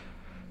 whatever.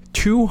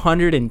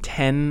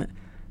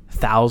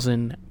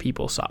 210,000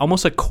 people saw.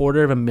 Almost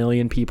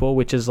 250,000 people,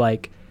 which is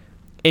like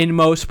in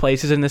most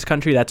places in this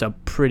country, that's a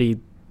pretty,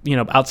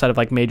 outside of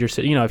like major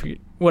city, if you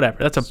whatever,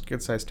 that's a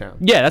good sized town.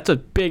 Yeah, that's a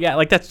big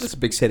that's a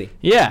big city.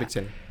 Yeah, a big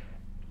city.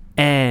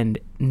 And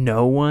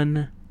no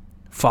one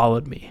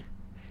followed me,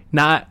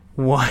 not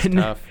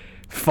one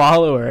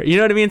follower. You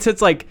know what I mean? So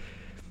it's like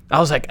I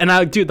was like, and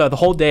the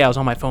whole day I was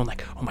on my phone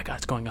like, oh my god,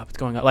 it's going up.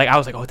 Like I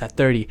was like, oh, it's at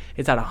 30,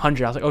 it's at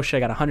 100. I was like, oh shit,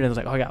 I got 100. I was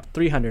like, oh, I got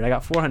 300, I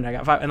got 400, I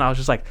got 5, and I was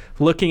just like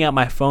looking at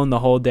my phone the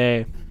whole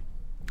day.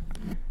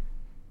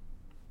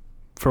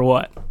 For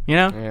what?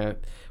 Yeah.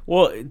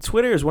 Well,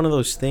 Twitter is one of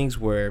those things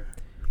where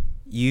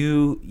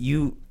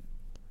you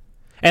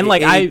and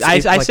like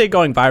I say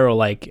going viral,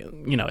 like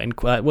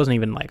it wasn't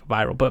even like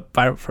viral, but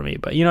viral for me.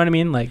 But you know what I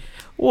mean? Like,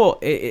 well,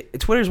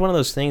 Twitter is one of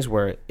those things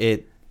where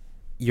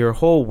your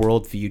whole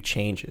worldview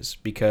changes,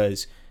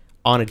 because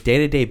on a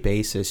day-to-day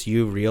basis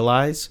you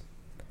realize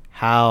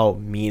how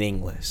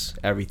meaningless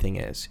everything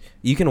is.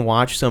 You can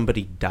watch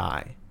somebody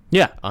die.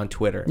 Yeah. On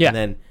Twitter. Yeah. And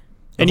then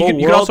you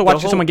can also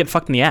watch someone get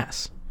fucked in the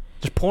ass.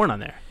 There's porn on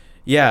there.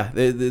 Yeah,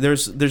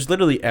 there's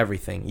literally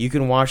everything. You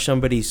can watch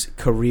somebody's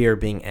career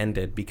being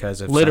ended because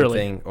of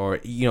something, or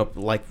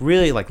like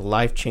really like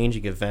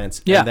life-changing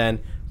events, and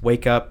then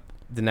wake up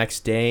the next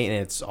day and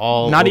it's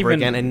all not over even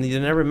again, and you're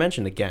never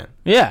mentioned again.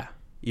 Yeah,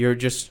 you're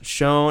just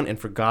shown and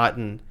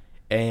forgotten,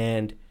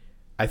 and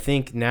I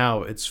think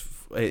now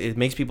it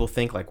makes people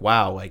think like,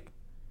 wow, like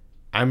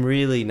I'm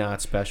really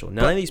not special.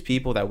 None of these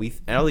people that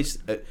at least.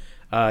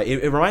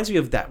 It reminds me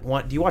of that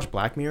one. Do you watch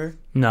Black Mirror?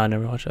 No, I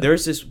never watched that.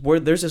 There's this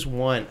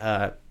one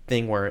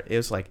thing where it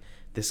was like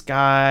this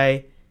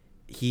guy,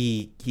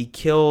 he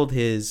killed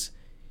his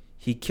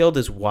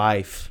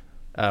wife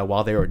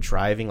while they were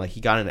driving. Like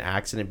he got in an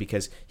accident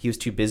because he was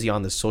too busy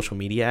on the social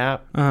media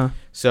app. Uh-huh.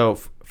 So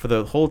for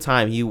the whole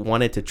time he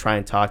wanted to try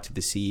and talk to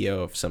the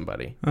CEO of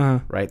somebody.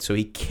 Uh-huh. Right? So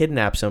he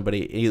kidnapped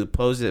somebody. He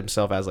posed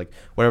himself as like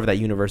whatever that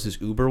universe's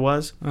Uber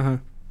was. Uh-huh.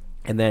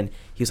 And then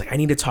he was like, I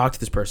need to talk to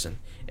this person.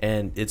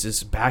 And it's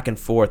just back and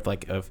forth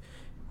like of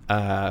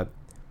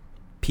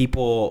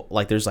people,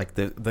 like there's like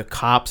the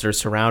cops are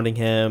surrounding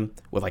him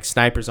with like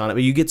snipers on it,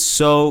 but you get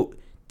so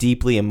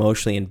deeply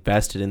emotionally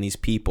invested in these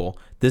people.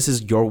 This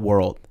is your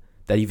world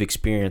that you've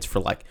experienced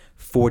for like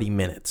 40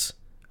 minutes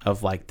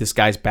of like this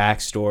guy's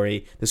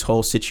backstory, this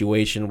whole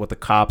situation, what the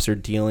cops are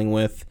dealing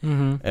with,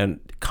 and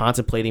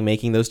contemplating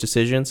making those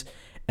decisions.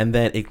 And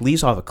then it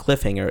leaves off a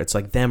cliffhanger. It's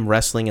like them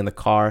wrestling in the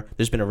car.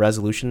 There's been a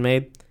resolution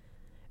made.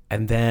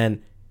 And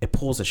then it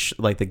pulls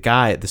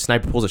the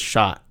sniper pulls a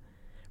shot,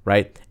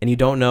 right? And you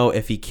don't know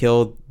if he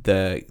killed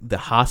the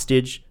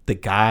hostage, the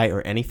guy,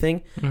 or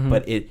anything.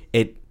 But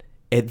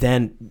it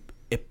then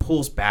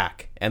pulls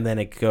back, and then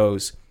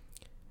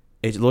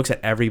it looks at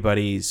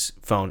everybody's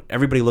phone.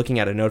 Everybody looking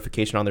at a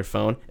notification on their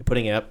phone and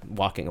putting it up,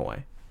 walking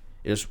away.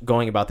 It's just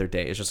going about their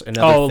day. It's just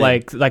another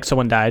thing. like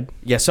someone died?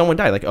 Yeah, someone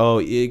died. Like,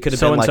 it could have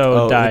been like,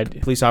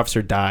 died. Police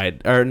officer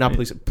died. Or not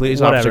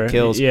police officer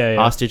kills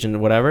hostage and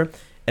whatever.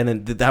 And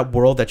then that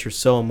world that you're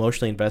so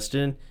emotionally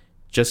invested in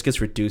just gets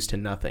reduced to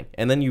nothing.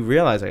 And then you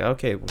realize, like,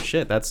 okay, well,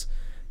 shit, that's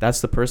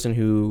the person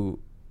who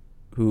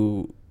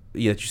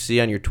that you see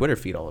on your Twitter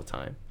feed all the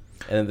time.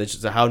 And that's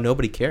just how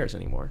nobody cares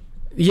anymore.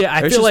 Yeah,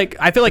 I feel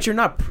like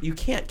you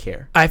can't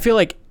care. I feel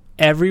like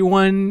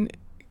everyone,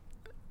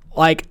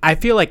 like, I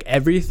feel like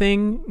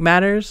everything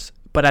matters,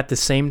 but at the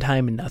same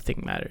time,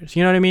 nothing matters.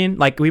 You know what I mean?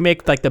 Like, we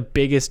make like the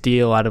biggest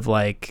deal out of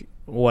like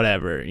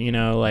whatever, you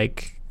know,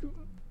 like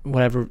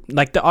whatever,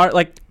 like the Ari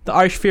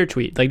Shaffir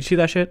tweet. Like, did you see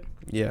that shit?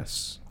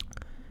 Yes.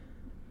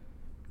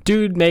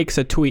 Dude makes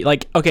a tweet,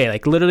 like, okay,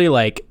 like literally,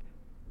 like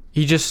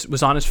he just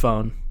was on his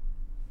phone,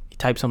 he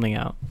typed something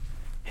out,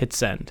 hit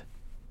send.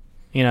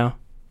 You know,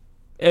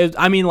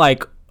 I mean,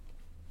 like,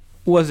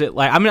 was it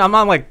like? I mean, I'm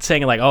not like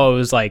saying like, oh, it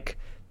was like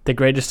the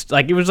greatest.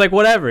 Like, it was like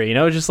whatever, you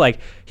know, just like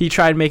he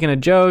tried making a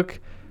joke,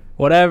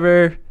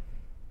 whatever.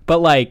 But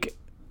like,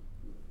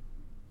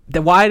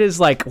 why does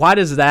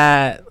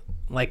that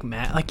like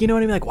matter? Like, you know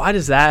what I mean? Like, why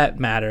does that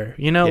matter?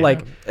 You know,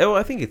 like, well,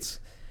 I think it's.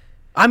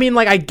 I mean,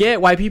 like, I get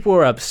why people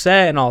are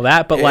upset and all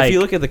that, but like, if you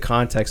look at the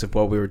context of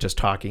what we were just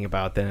talking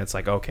about, then it's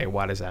like, okay,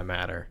 why does that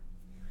matter?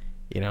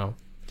 You know,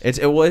 it's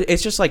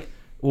just like.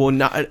 Well,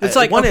 not. It's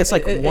like one. Okay, it's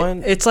like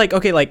one. It's like,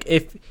 okay, like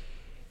if,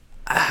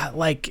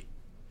 like,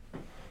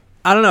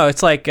 I don't know.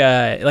 It's like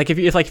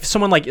if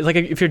someone like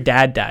if your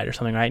dad died or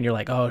something, right? And you're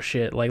like, oh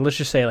shit, like let's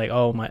just say like,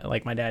 oh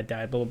my dad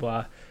died, blah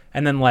blah blah,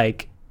 and then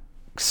like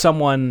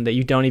someone that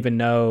you don't even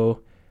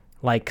know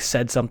like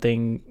said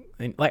something,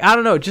 like, I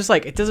don't know, just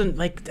like it just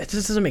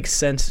doesn't make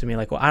sense to me.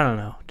 Like, well, I don't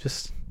know,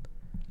 just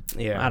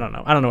I don't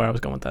know where I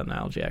was going with that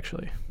analogy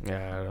actually.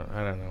 Yeah,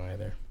 I don't know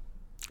either.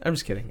 I'm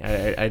just kidding.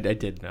 I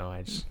did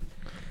know.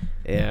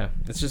 Yeah,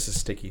 it's just a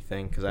sticky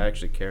thing because I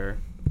actually care,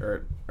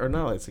 or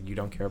no, it's like you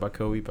don't care about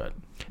Kobe, but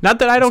not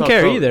that I don't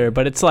care either,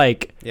 but it's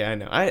like, yeah, I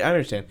know, I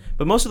understand,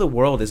 but most of the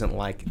world isn't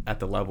like at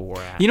the level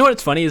we're at. You know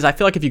what's funny is I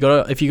feel like if you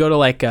go to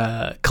like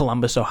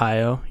Columbus,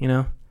 Ohio, you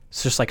know,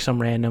 it's just like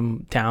some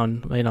random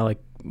town, you know, like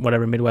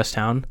whatever Midwest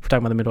town. We're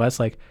talking about the Midwest,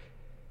 like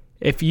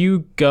if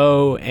you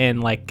go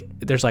and like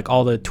there's like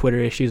all the Twitter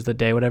issues of the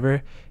day,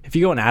 whatever. If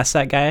you go and ask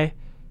that guy,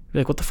 be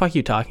like, what the fuck are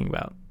you talking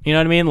about? You know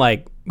what I mean?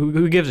 Like,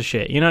 who gives a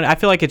shit? You know, I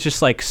feel like it's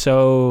just like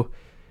so.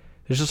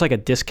 There's just like a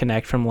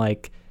disconnect from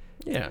like,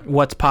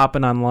 what's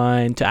popping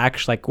online to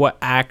actually like what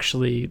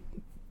actually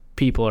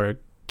people are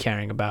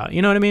caring about.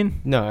 You know what I mean?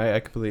 No,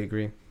 I completely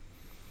agree.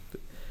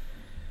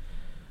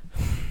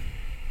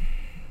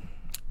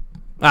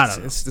 I don't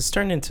know. It's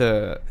turned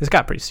into. This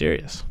got pretty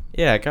serious.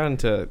 Yeah, it got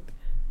into.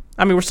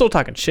 I mean, we're still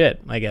talking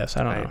shit, I guess.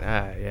 I don't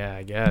know. Yeah,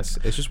 I guess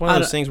it's just one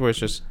of those things where it's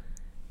just.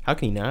 How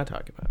can you not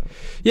talk about it?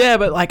 Yeah,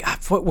 but like,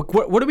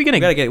 what are we gonna?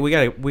 We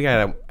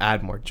gotta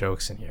add more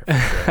jokes in here.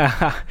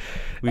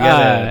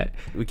 Sure.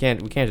 We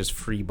can't just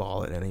free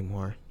ball it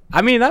anymore.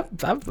 I mean,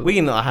 we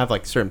can have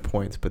like certain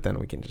points, but then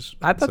we can just.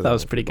 I thought that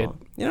was pretty good.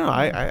 You know,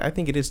 I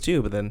think it is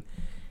too. But then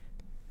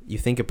you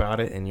think about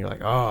it, and you're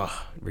like, oh,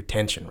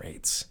 retention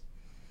rates.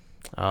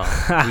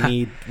 Oh,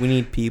 we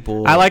need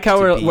people. I like how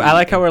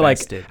we're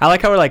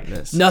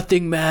like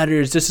nothing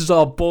matters. This is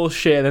all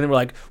bullshit. And then we're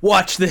like,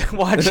 watch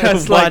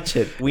us. Watch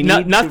it. We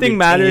need nothing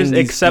matters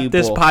except people.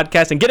 This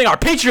podcast and getting our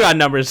Patreon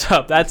numbers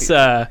up. That's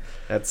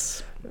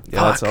that's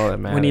all that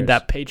matters. We need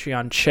that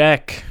Patreon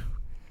check.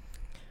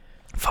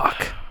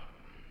 Fuck.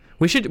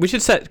 We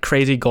should set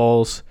crazy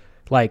goals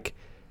like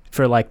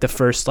for like the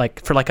first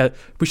like for like a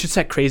we should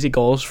set crazy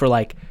goals for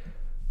like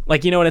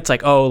you know when it's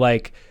like, oh,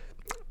 like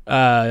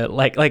Brandon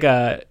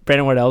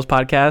Wardell's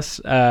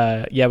podcast,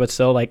 yeah, but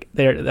still like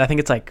I think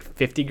it's like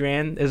 50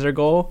 grand is their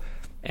goal,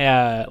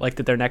 like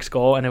that their next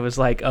goal, and it was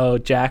like, oh,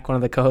 Jack, one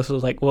of the co-hosts,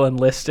 was like, we'll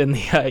enlist in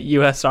the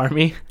U.S.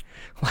 Army.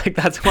 Like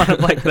that's one of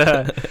like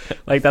the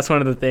like that's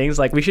one of the things.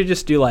 Like we should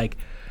just do like,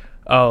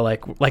 oh,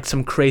 like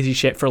some crazy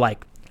shit for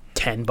like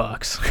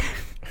 $10.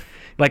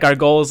 Like our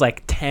goal is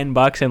like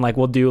 $10, and like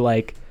we'll do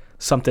like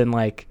something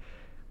like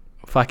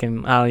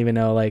fucking, I don't even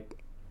know, like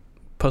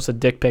post a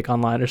dick pic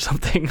online or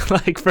something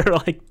like for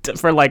like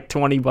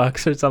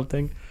 $20 or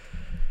something.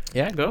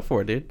 Yeah, go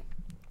for it, dude.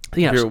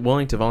 Yeah, if you're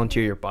willing to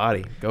volunteer your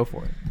body, go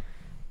for it.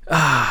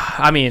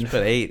 I mean, just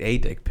put a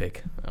dick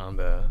pic on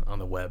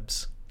the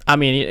webs. I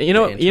mean, you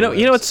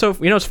know what's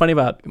funny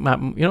about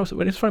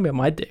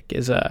my dick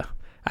is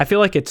I feel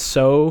like it's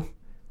so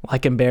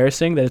like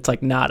embarrassing that it's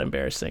like not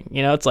embarrassing.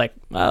 You know, it's like,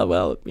 oh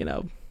well, you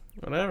know,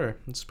 whatever.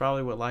 It's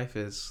probably what life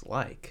is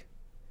like.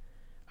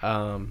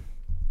 Fuck,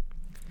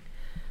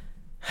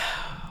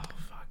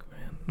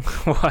 man.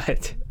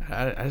 What?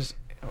 I just.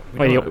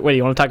 Wait,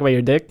 you want to talk about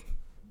your dick?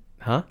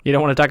 Huh? You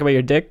don't want to talk about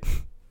your dick?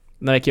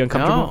 Make you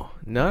uncomfortable?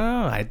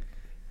 No.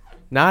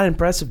 Not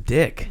impressive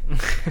dick.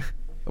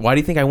 Why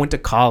do you think I went to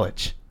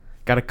college?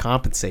 Got to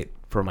compensate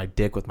for my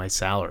dick with my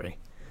salary.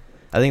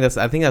 I think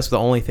that's the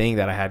only thing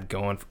that I had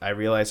going. I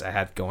realized I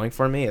had going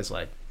for me is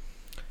like,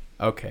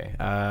 okay,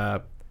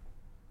 I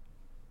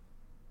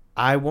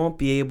won't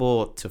be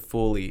able to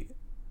fully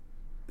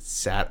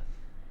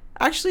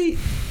Actually,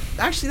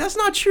 that's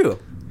not true.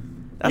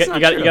 That's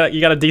not true.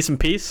 You got a decent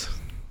piece?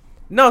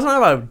 No, it's not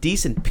about a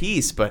decent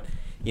piece, but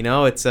you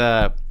know, it's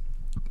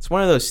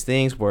one of those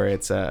things where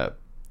it's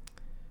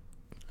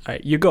All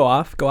right, you go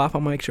off. Go off.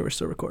 I'll make sure we're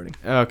still recording.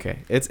 Okay,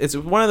 it's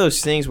one of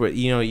those things where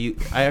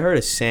I heard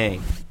a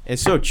saying.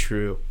 It's so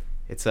true.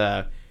 It's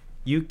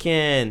you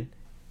can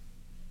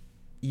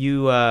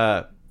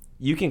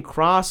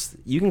cross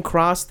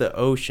the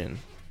ocean.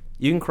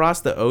 You can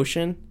cross the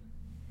ocean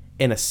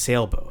in a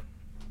sailboat.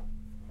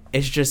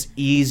 It's just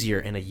easier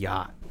in a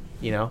yacht,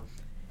 you know.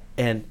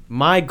 And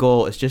my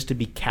goal is just to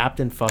be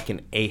Captain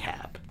fucking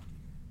Ahab.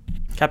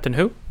 Captain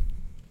who?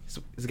 It's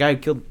the guy who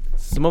killed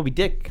Moby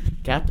Dick,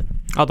 Captain.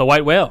 Oh, the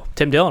white whale,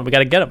 Tim Dillon. We got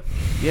to get him.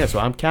 Yeah, so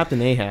I'm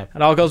Captain Ahab.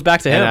 It all goes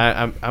back to him.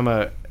 And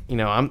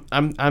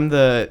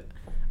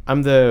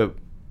I'm the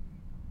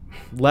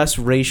less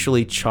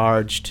racially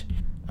charged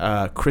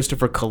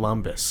Christopher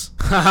Columbus.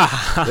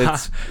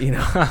 It's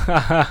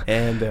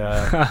and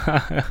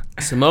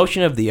it's the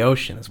motion of the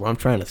ocean is what I'm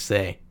trying to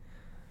say.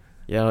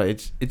 You know,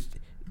 it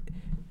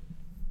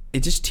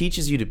just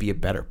teaches you to be a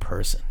better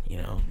person. You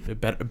know,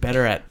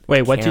 better at.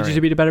 Wait, what teaches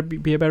you to be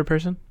a better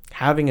person?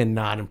 Having a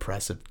not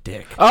impressive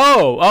dick.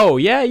 Oh,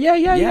 yeah. You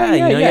have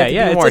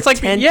to be more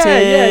attentive.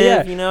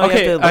 Yeah. You know,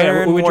 okay, you have to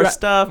learn more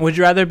stuff. Would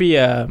you rather be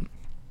a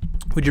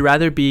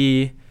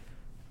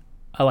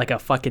like a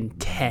fucking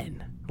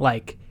 10?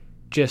 Like,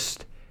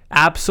 just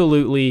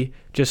absolutely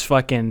just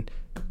fucking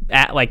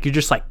like you're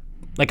just like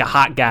a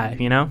hot guy,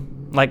 you know?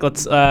 Like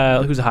who's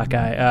a hot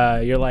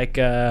guy? You're like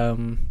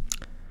an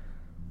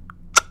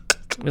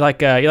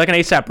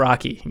ASAP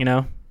Rocky, you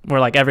know? Where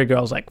like every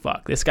girl's like,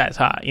 fuck, this guy's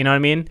hot. You know what I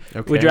mean?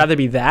 Okay. Would you rather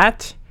be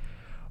that,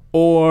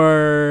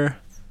 or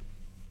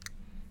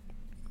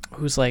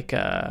who's like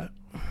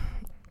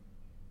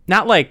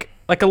not like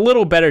a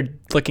little better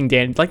looking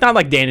Danny, like not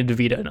like Danny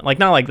DeVito, like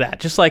not like that,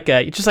 just like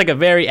a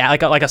very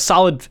like a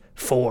solid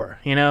 4,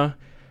 you know,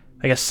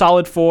 like a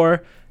solid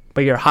 4,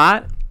 but you're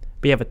hot,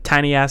 but you have a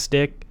tiny ass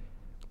dick,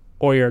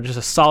 or you're just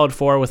a solid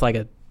 4 with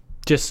like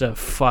just a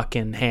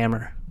fucking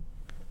hammer.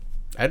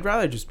 I'd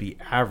rather just be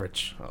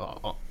average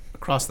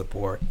across the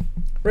board.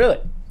 Really?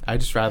 I'd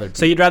just rather be.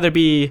 So you'd rather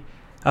be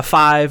a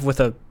 5 with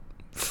a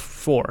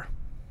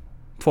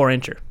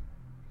 4-incher?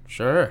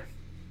 Sure.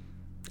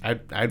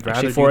 I'd rather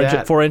actually, do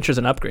that. 4 inches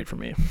an upgrade for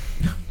me.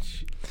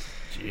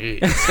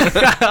 Jeez.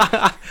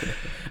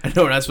 I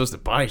know we're not supposed to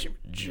body shame.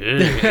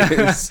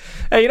 Jeez.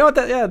 Hey, you know what?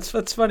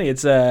 That's funny.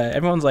 It's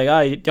everyone's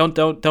like, you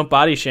don't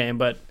body shame,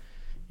 but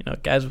you know,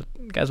 guys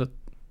with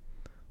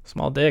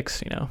small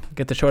dicks, you know,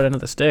 get the short end of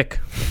the stick,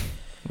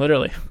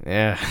 literally.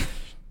 Yeah.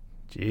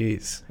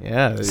 Jeez.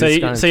 Yeah. So you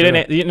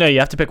didn't. You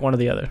have to pick one or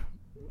the other.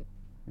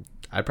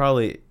 I'd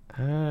probably.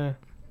 I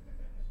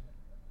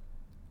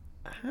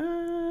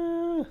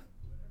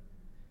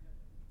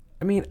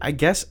mean, I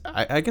guess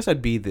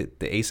I'd be the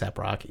ASAP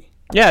Rocky.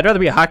 Yeah, I'd rather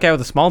be a hot guy with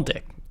a small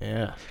dick.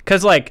 Yeah.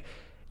 Cause like,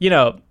 you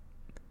know,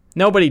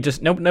 nobody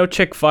just no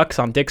chick fucks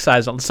on dick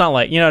size. It's not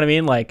like, you know what I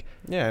mean? Like.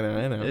 Yeah,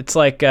 I know. It's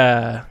like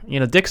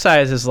dick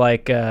size is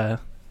like I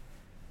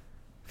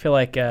feel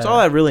like it's all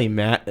that really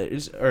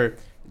matters, or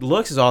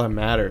looks is all that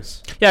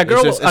matters. Yeah, a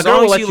girl will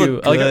let you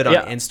look good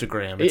on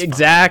Instagram.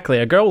 Exactly.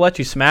 Fine. A girl will let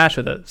you smash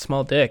with a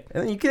small dick.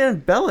 And then you can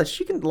embellish.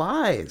 You can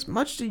lie as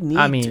much as you need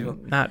to. I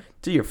mean, not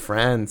to your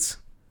friends.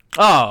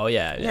 Oh,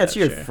 yeah. Yeah, to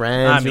your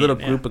friends, your little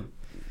group of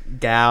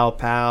gal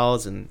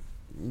pals, and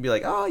be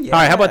like, oh, yeah. All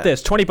right, how about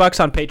this? $20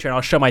 on Patreon.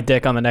 I'll show my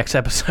dick on the next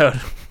episode.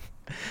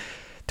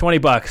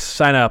 $20.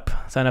 Sign up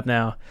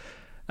now.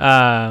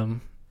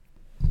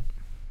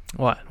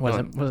 What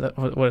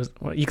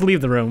you can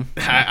leave the room.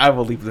 I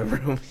will leave the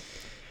room.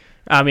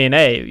 I mean,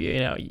 hey, you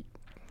know,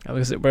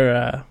 we're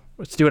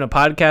doing a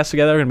podcast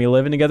together. We're gonna be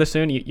living together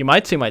soon. You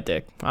might see my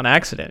dick on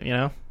accident. You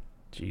know.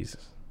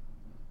 Jesus.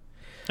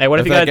 Hey,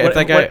 what if you gotta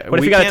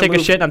take a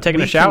shit and I'm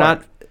taking a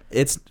shower?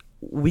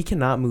 We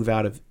cannot move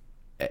out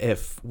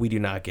if we do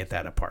not get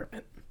that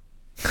apartment.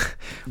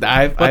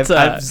 I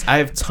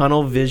have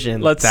tunnel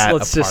vision. Let's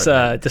just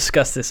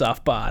discuss this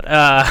off pod.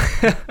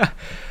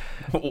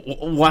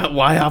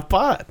 Why off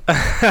pod?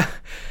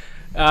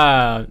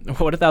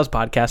 What if I was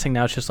podcasting?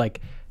 Now it's just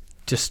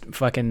just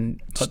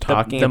fucking just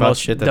talking about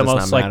shit that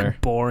does not matter.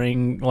 Like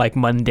boring, like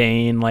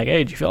mundane, like, hey,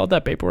 did you fill out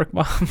that paperwork,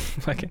 Mom?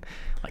 like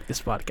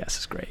this podcast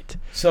is great.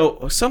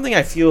 So something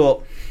I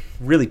feel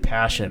really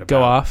passionate about.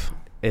 Go off.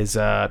 Is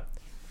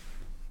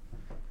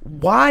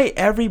why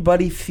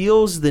everybody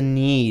feels the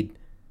need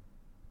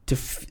to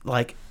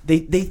like they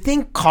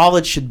think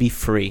college should be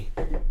free.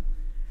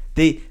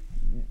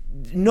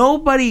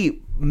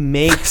 Nobody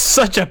makes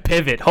such a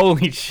pivot.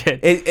 Holy shit!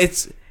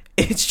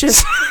 It's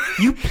just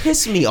you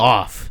piss me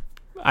off.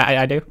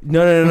 I do.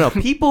 No.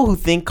 People who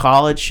think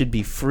college should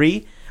be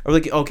free are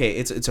like, okay,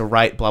 it's a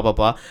right, blah blah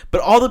blah.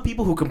 But all the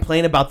people who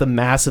complain about the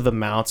massive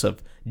amounts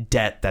of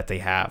debt that they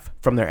have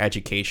from their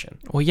education.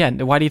 Well, yeah.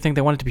 Why do you think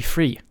they want it to be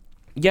free?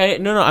 Yeah,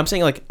 no. I'm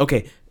saying like,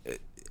 okay,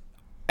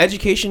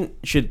 education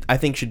should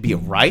be a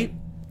right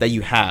that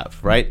you have,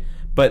 right?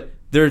 But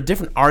there are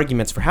different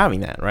arguments for having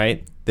that,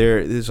 right?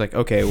 There's like,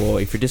 okay, well,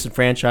 if you're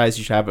disenfranchised,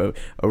 you should have a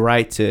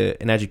right to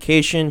an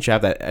education. You should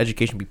have that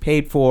education be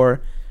paid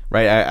for,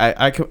 right?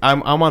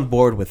 I'm on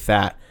board with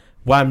that.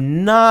 What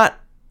I'm not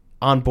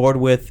on board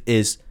with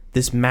is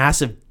this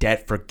massive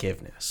debt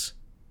forgiveness,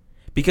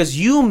 because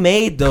you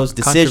made those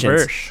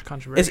decisions.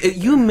 Controversial.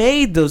 You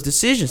made those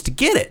decisions to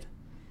get it,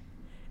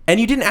 and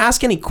you didn't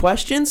ask any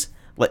questions.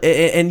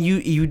 And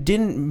you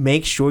didn't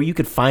make sure you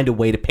could find a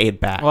way to pay it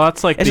back. Well,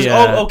 that's like it's the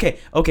just, okay.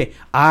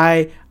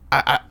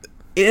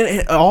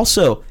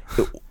 Also,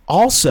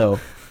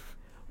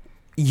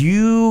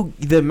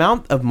 the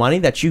amount of money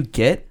that you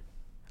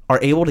are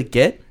able to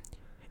get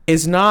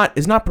is not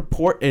it's not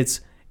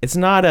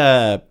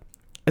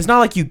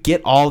like you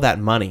get all that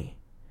money.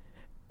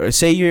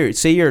 Say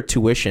your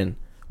tuition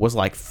was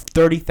like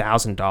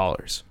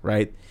 $30,000,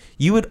 right?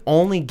 You would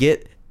only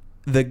get,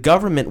 the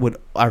government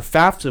our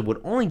FAFSA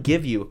would only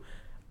give you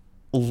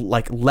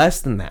like less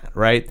than that,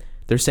 right?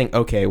 They're saying,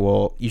 okay,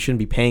 well, you shouldn't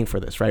be paying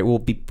for this, right? We'll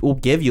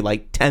give you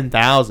like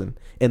 $10,000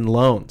 in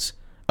loans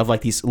of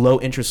like these low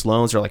interest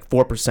loans, are like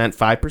 4%,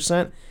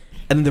 5%,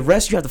 and then the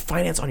rest you have to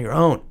finance on your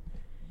own.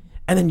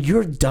 And then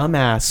your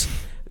dumbass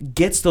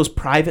gets those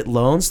private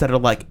loans that are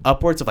like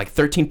upwards of like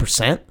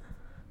 13%.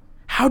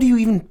 How do you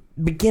even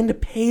begin to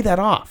pay that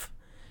off?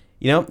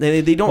 You know,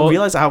 they don't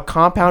realize how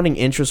compounding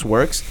interest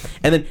works.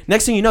 And then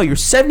next thing you know, you're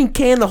 $70K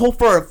in the hole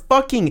for a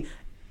fucking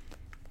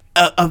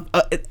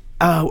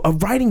a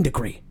writing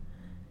degree,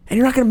 and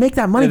you're not gonna make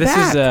that money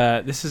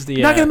back. This is the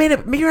you're not gonna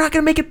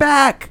make it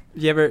back.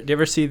 Do you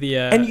ever see the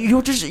and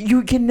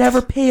you can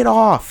never pay it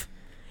off,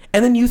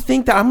 and then you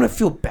think that I'm gonna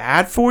feel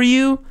bad for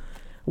you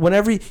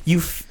whenever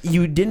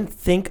you didn't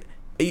think,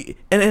 and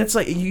it's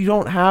like you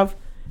don't have.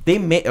 They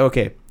make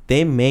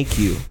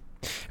you.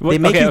 They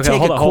make you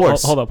take a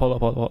course. Hold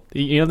up.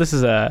 You know this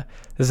is a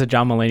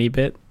John Mulaney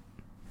bit.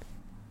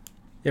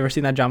 You ever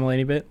seen that John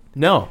Mulaney bit?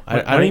 No, I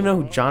don't even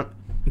know who John.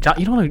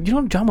 You don't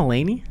know John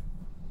Mulaney?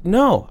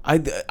 No, I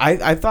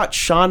thought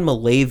Sean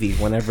Malavy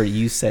whenever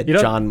you said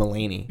John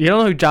Mulaney. You don't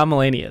know who John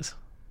Mulaney is?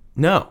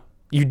 No.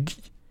 You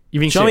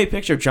mean show me a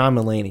picture of John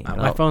Mulaney.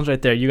 My phone's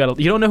right there. You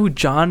don't know who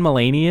John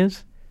Mulaney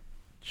is?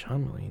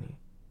 John Mulaney.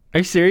 Are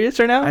you serious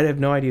right now? I have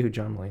no idea who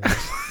John Mulaney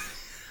is.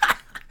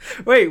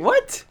 Wait,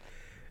 what?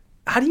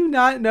 How do you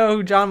not know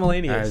who John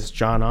Mulaney is?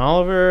 John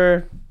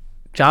Oliver.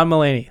 John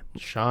Mulaney.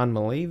 Sean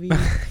Malavy.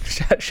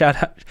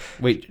 Shout out.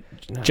 Wait.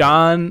 No.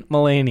 John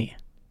Mulaney.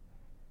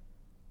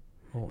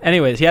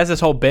 Anyways, he has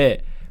this whole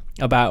bit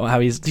about how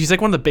he's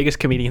like one of the biggest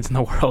comedians in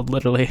the world,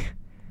 literally.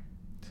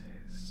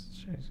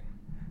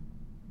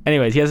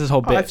 Anyways, he has this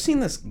whole bit. I've seen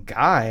this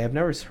guy. I've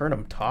never heard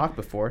him talk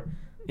before.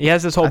 He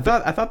has this whole.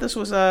 I thought this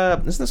was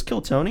isn't this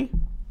Kill Tony?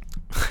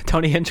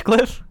 Tony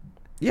Hinchcliffe?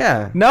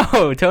 Yeah.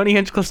 No, Tony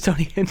Hinchcliffe's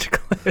Tony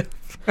Hinchcliffe.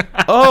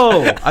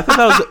 Oh, I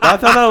thought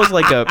that was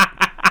like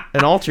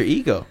an alter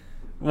ego.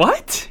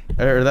 What?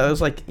 Or that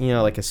was like,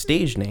 like a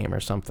stage name or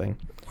something.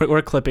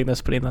 We're clipping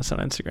this, putting this on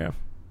Instagram.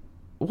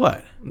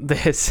 What?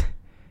 This.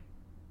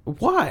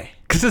 Why?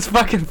 Because it's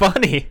fucking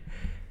funny.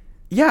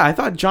 Yeah, I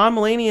thought John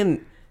Mulaney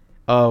and...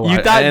 Oh, you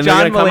thought and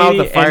John Mulaney come out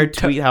with a fire and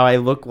tweet how I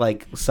look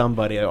like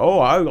somebody. Oh,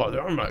 I got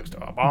their mixed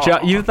up.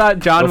 You thought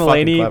John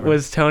Mulaney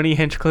was Tony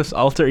Hinchcliffe's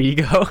alter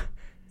ego?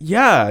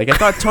 Yeah, like I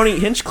thought Tony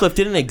Hinchcliffe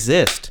didn't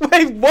exist.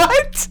 Wait,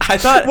 what? I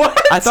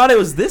thought it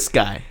was this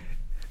guy.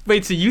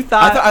 Wait, so you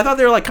thought... I thought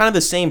they were like kind of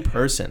the same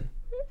person.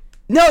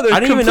 No, I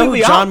didn't even know who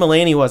John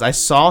Mulaney was. I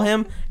saw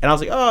him and I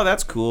was like, oh,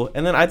 that's cool.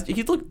 And then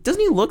doesn't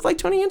he look like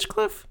Tony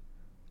Hinchcliffe?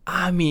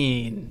 I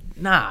mean,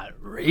 not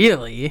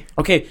really.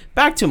 Okay,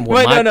 back to no.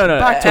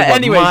 Back to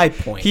what my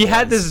point. He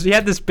had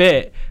this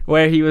bit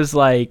where he was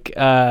like,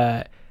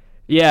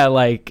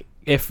 like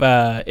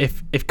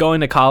if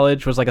going to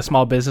college was like a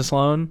small business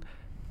loan,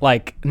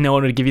 like no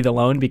one would give you the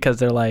loan because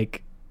they're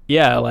like,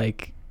 yeah,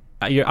 like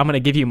I'm gonna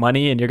give you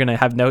money and you're gonna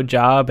have no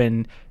job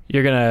and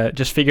you're gonna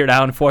just figure it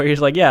out in 4 years.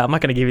 Like, yeah, I'm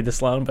not gonna give you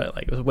this loan, but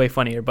like it was way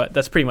funnier. But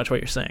that's pretty much what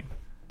you're saying.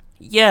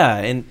 Yeah,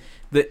 and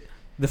the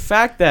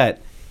fact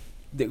that.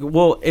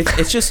 Well,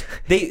 it's just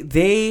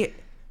they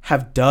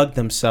have dug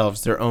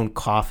themselves their own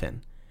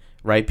coffin,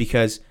 right?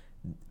 Because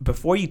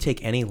before you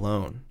take any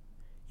loan,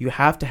 you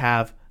have to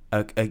have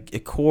a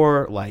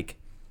core like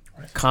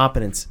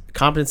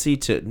competency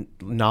to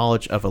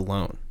knowledge of a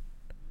loan,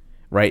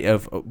 right?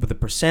 Of the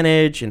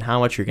percentage and how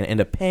much you're going to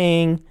end up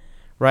paying,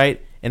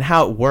 right? And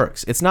how it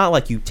works. It's not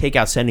like you take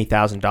out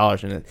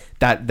 $70,000 and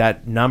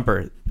that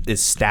number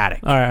is static.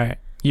 All right.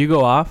 You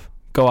go off.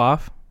 I'm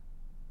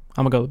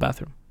going to go to the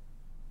bathroom.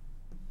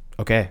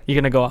 Okay. You're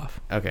going to go off.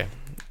 Okay.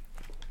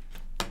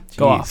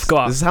 Go Jeez.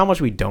 off. This is how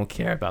much we don't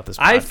care about this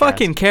podcast. I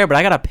fucking care, but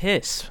I got to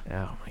piss.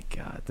 Oh my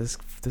God. This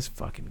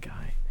fucking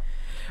guy.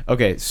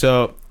 Okay,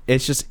 so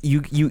it's just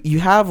you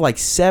have like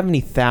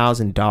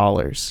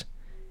 $70,000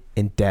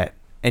 in debt,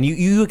 and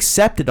you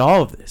accepted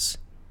all of this,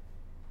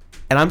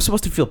 and I'm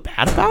supposed to feel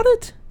bad about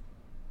it?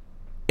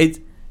 It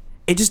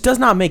just does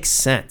not make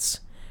sense.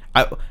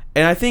 I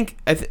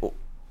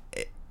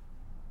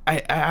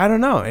don't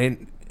know,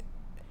 and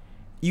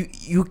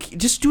you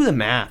just do the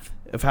math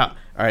of how.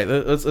 All right,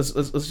 let's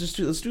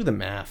do the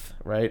math,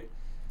 right?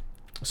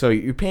 So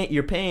you're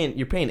paying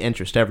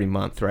interest every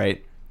month,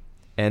 right?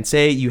 And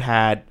say you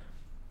had,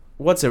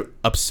 what's an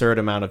absurd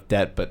amount of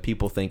debt, but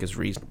people think is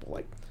reasonable,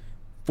 like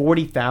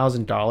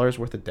 $40,000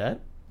 worth of debt,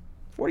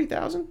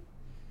 $40,000.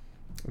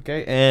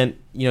 Okay, and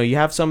you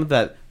have some of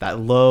that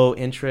low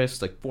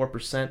interest, like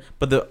 4%,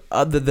 but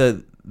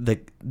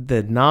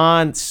the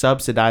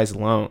non-subsidized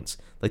loans,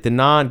 like the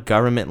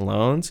non-government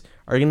loans,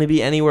 are going to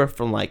be anywhere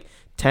from like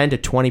 10 to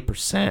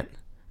 20%.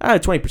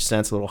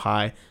 20% is a little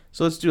high,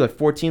 so let's do like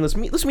 14. Let's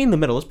meet in the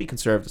middle. Let's be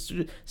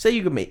conservative. Say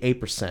you could make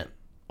 8%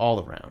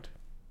 all around.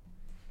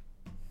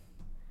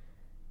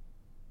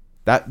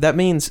 That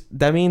means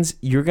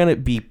you're gonna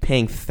be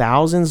paying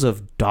thousands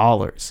of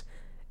dollars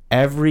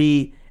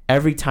every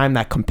time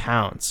that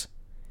compounds,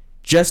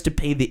 just to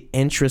pay the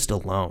interest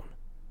alone.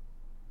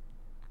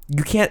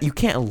 You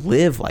can't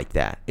live like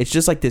that. It's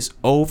just like this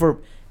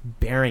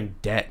overbearing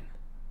debt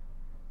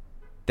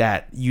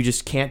that you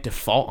just can't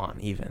default on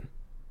even,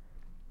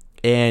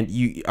 and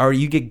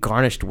you get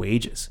garnished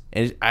wages,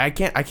 and I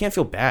can't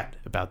feel bad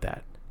about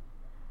that,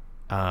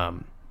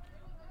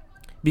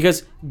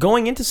 because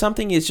going into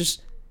something is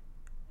just.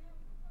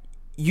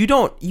 You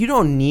don't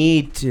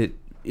need to.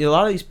 A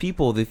lot of these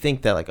people, they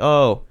think that like,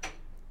 oh,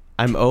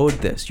 I'm owed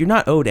this. You're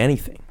not owed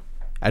anything.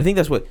 I think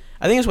that's what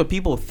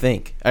people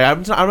think.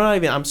 I'm so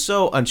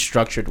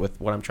unstructured with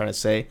what I'm trying to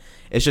say.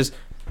 It's just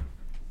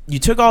you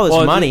took all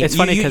this money. It's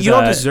funny because you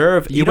don't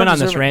deserve. You went on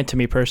this rant to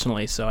me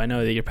personally, so I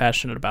know that you're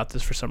passionate about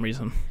this for some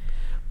reason.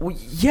 Well,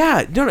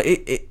 yeah, no.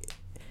 I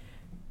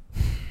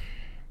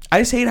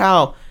just hate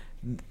how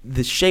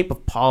the shape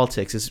of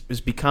politics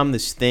has become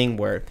this thing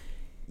where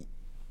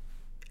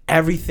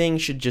everything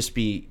should just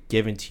be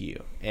given to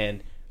you,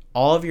 and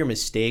all of your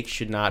mistakes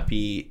should just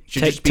be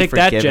take forgiven.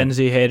 that, Gen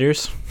Z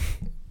haters.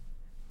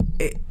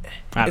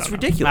 It's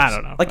ridiculous. I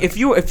don't know. Like if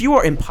you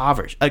are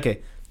impoverished,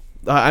 okay,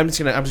 I'm just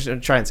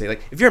gonna try and say,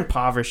 like, if you're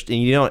impoverished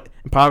and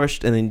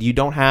then you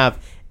don't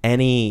have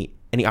any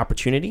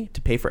opportunity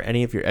to pay for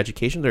any of your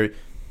education, there are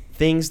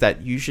things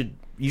that you should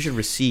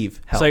receive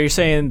help. So you're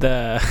saying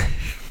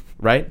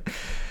right?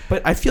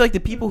 But I feel like the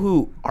people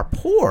who are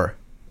poor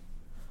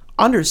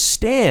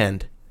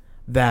understand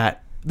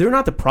that they're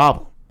not the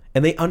problem,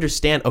 and they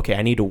understand, okay,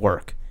 I need to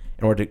work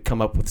in order to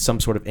come up with some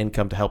sort of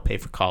income to help pay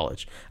for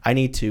college. I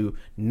need to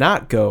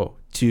not go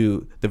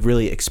to the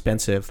really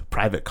expensive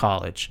private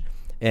college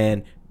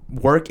and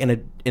work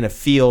in a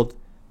field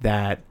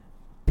that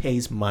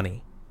pays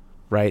money,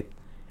 right?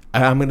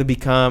 I'm going to be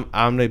an accountant.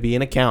 I'm going to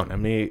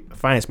be a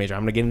finance major.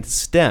 I'm going to get into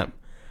STEM.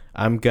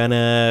 I'm going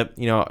to,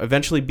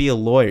 eventually be a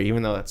lawyer,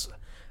 even though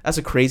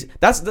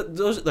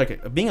those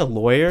like being a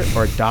lawyer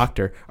or a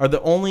doctor are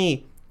the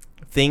only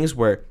things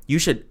where you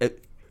should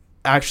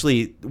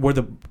actually where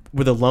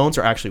the loans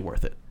are actually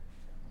worth it.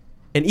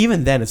 And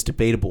even then, it's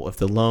debatable if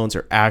the loans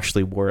are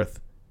actually worth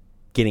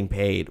getting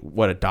paid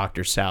what a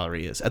doctor's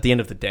salary is at the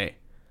end of the day.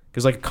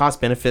 Because like a cost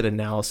benefit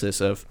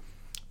analysis of,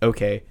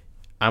 okay,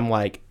 I'm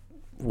like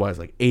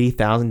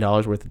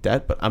 $80,000 worth of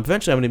debt, but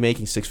eventually I'm going to be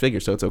making six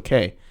figures, so it's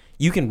okay.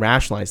 You can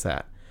rationalize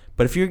that.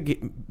 But if you're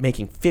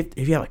making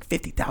if you have like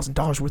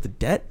 $50,000 worth of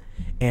debt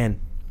and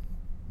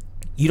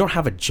you don't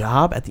have a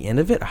job at the end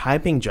of it, a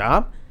high-paying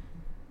job,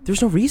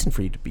 there's no reason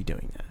for you to be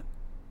doing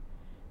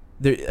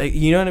that.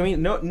 You know what I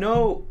mean?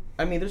 No.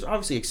 I mean, there's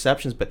obviously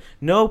exceptions, but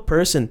no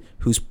person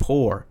who's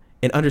poor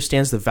and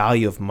understands the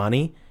value of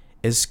money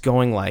is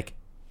going like,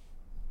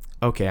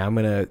 okay, I'm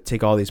gonna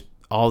take all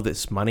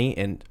this money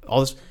and all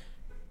this.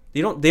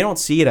 They don't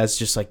see it as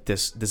just like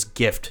this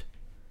gift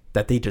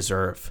that they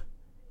deserve.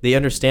 They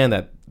understand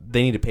that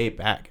they need to pay it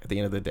back at the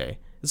end of the day.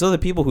 So the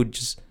people who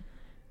just,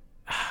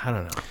 I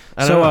don't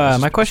know.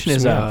 My question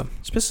is, it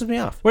pisses me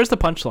off. Where's the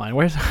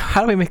punchline?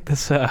 How do we make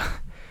this?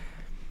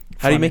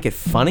 How do you make it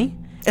funny?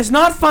 It's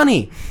not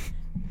funny.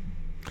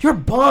 You're a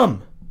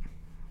bum.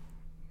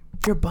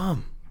 You're a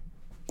bum.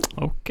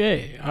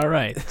 Okay. All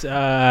right.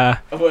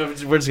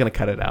 We're just gonna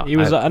cut it out. He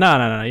was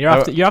no. You're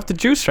off the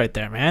juice right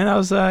there, man. That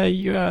was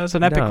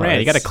an epic rant.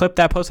 You got to clip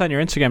that, post on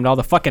your Instagram to all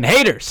the fucking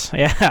haters.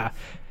 Yeah.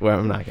 Well,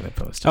 I'm not gonna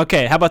post it.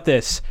 Okay. How about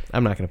this?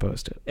 I'm not gonna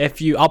post it.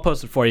 I'll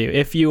post it for you.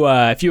 If you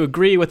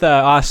agree with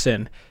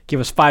Austin, give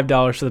us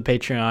 $5 for the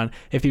Patreon.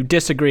 If you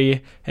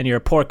disagree and you're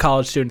a poor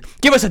college student,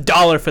 give us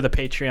 $1 for the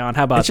Patreon.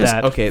 How about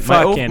that? Okay.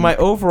 My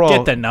overall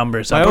get the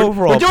numbers up.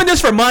 We're doing this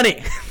for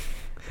money.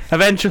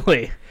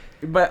 Eventually.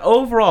 My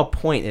overall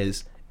point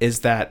is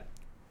that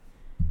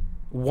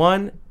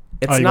one,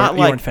 it's not you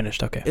like weren't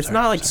finished. Okay, it's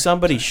not like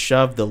somebody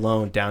shoved the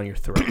loan down your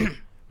throat,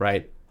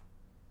 right?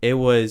 It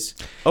was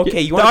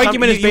okay. You want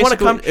to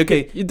come?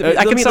 Okay,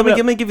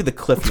 let me give you the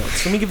cliff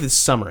notes. Let me give you the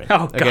summary.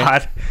 Oh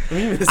God,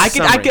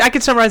 I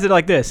could summarize it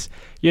like this.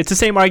 It's the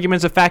same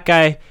argument as a fat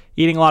guy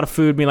eating a lot of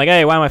food, being like,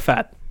 "Hey, why am I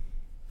fat?"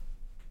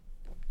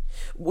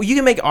 Well, you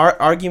can make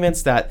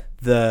arguments that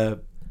the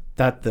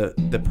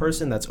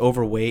person that's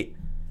overweight,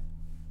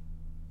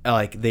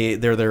 like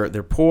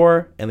they're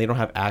poor and they don't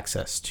have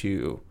access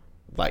to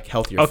like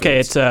healthier okay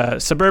foods. It's a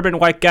suburban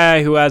white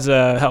guy who has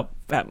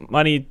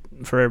money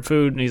for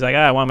food, and he's like,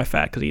 why am I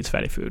fat? Because he eats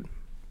fatty food.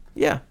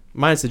 Yeah,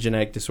 minus the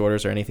genetic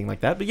disorders or anything like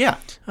that, but yeah,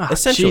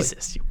 essentially.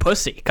 Jesus, you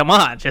pussy, come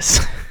on,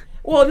 just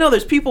well, no,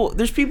 there's people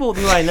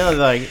who I know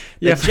that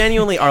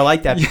genuinely are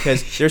like that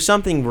because there's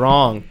something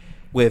wrong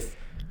with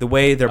the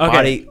way their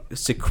body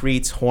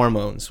secretes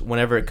hormones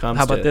whenever it comes to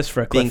How about this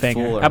for a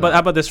cliffhanger? How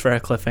about this for a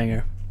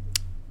cliffhanger?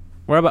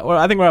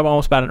 I think we're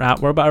almost about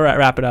to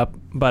wrap it up,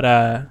 but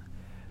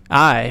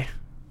I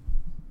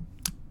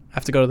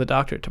have to go to the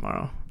doctor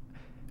tomorrow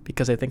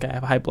because I think I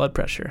have high blood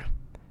pressure.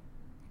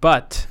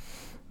 But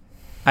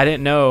I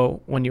didn't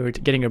know when you were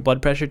getting your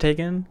blood pressure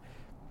taken,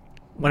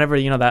 whenever,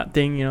 that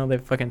thing, they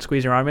fucking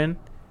squeeze your arm in. You know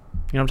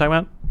what I'm talking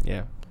about?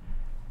 Yeah.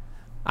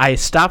 I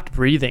stopped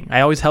breathing.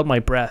 I always held my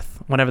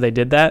breath whenever they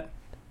did that.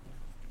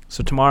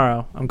 So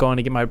tomorrow I'm going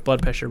to get my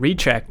blood pressure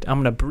rechecked. I'm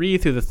going to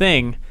breathe through the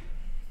thing.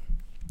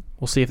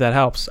 We'll see if that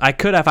helps. I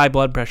could have high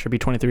blood pressure, be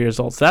 23 years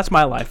old. So that's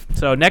my life.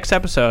 So next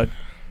episode,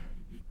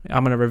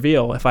 I'm going to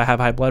reveal if I have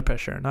high blood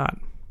pressure or not.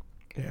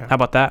 Yeah. How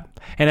about that?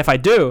 And if I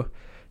do,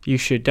 you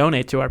should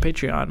donate to our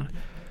Patreon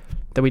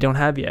that we don't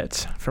have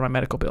yet for my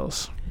medical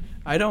bills.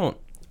 I don't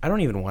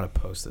even want to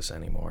post this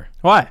anymore.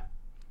 Why?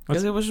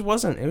 Because it just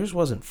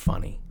wasn't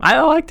funny. I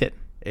liked it.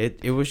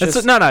 It was just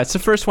it's the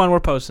first one we're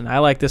posting. I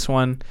like this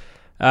one.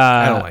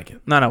 I don't like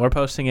it. No, we're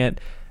posting it.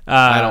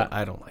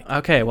 I don't like it.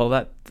 Okay,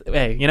 well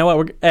hey, you know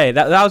what?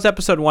 That was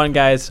episode 1,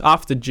 guys.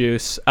 Off the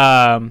juice.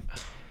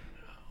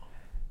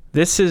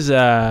 This is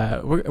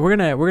we're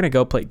gonna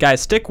go play.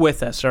 Guys, stick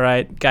with us, all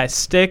right? Guys,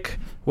 stick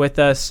with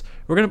us.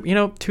 We're gonna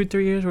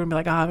 2-3 years we're gonna be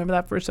like, remember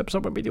that first episode?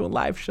 We're gonna be doing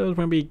live shows.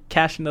 We're gonna be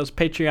cashing those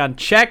Patreon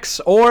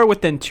checks, or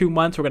within 2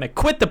 months we're gonna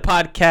quit the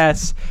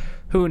podcast.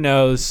 Who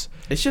knows?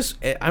 It's just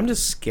I'm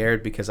just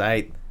scared because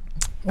What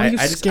are you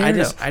scared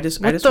of?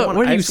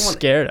 What are you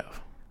scared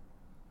of?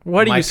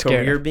 What are you scared of?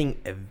 My career being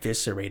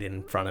eviscerated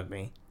in front of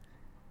me.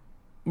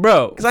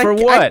 Bro, for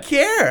what? I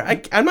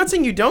care. I'm not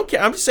saying you don't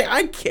care. I'm just saying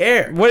I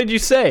care. What did you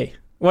say?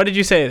 What?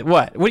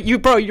 You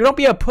don't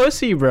be a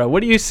pussy, bro.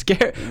 What are you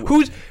scared?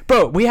 Who's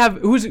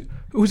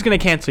gonna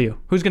cancel you?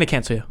 Who's gonna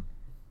cancel you?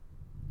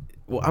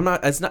 Well, I'm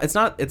not. It's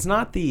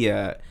not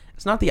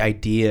the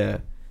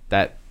idea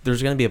that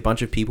there's gonna be a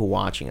bunch of people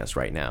watching us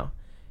right now.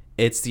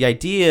 It's the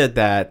idea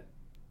that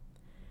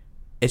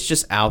it's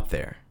just out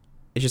there.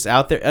 It's just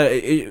out there.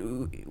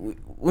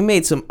 We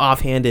made some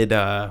offhanded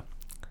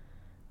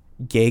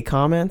gay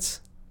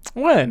comments.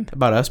 When?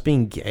 About us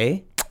being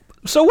gay.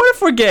 So what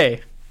if we're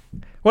gay?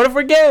 What if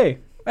we're gay?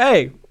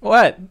 Hey,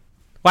 what?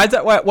 Why is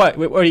that? What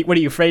are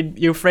you afraid?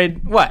 You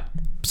afraid what?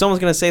 Someone's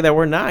gonna say that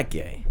we're not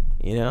gay,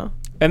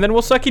 And then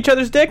we'll suck each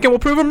other's dick and we'll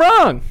prove them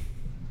wrong.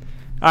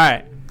 All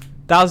right,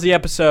 that was the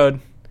episode.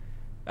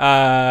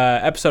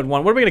 Episode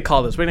 1. What are we gonna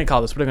call this?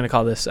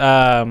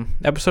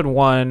 Episode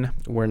 1.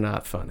 We're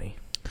not funny.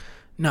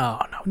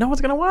 No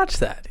one's gonna watch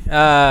that.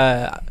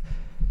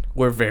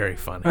 We're very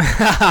funny.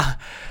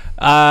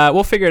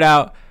 We'll figure it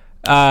out.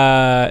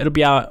 It'll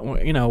be out,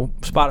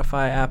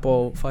 Spotify,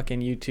 Apple,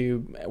 fucking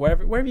YouTube,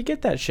 wherever you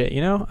get that shit,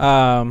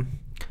 Yeah,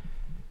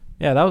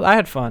 I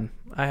had fun.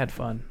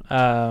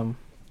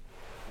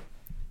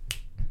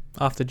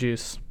 Off the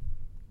juice.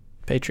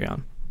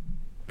 Patreon.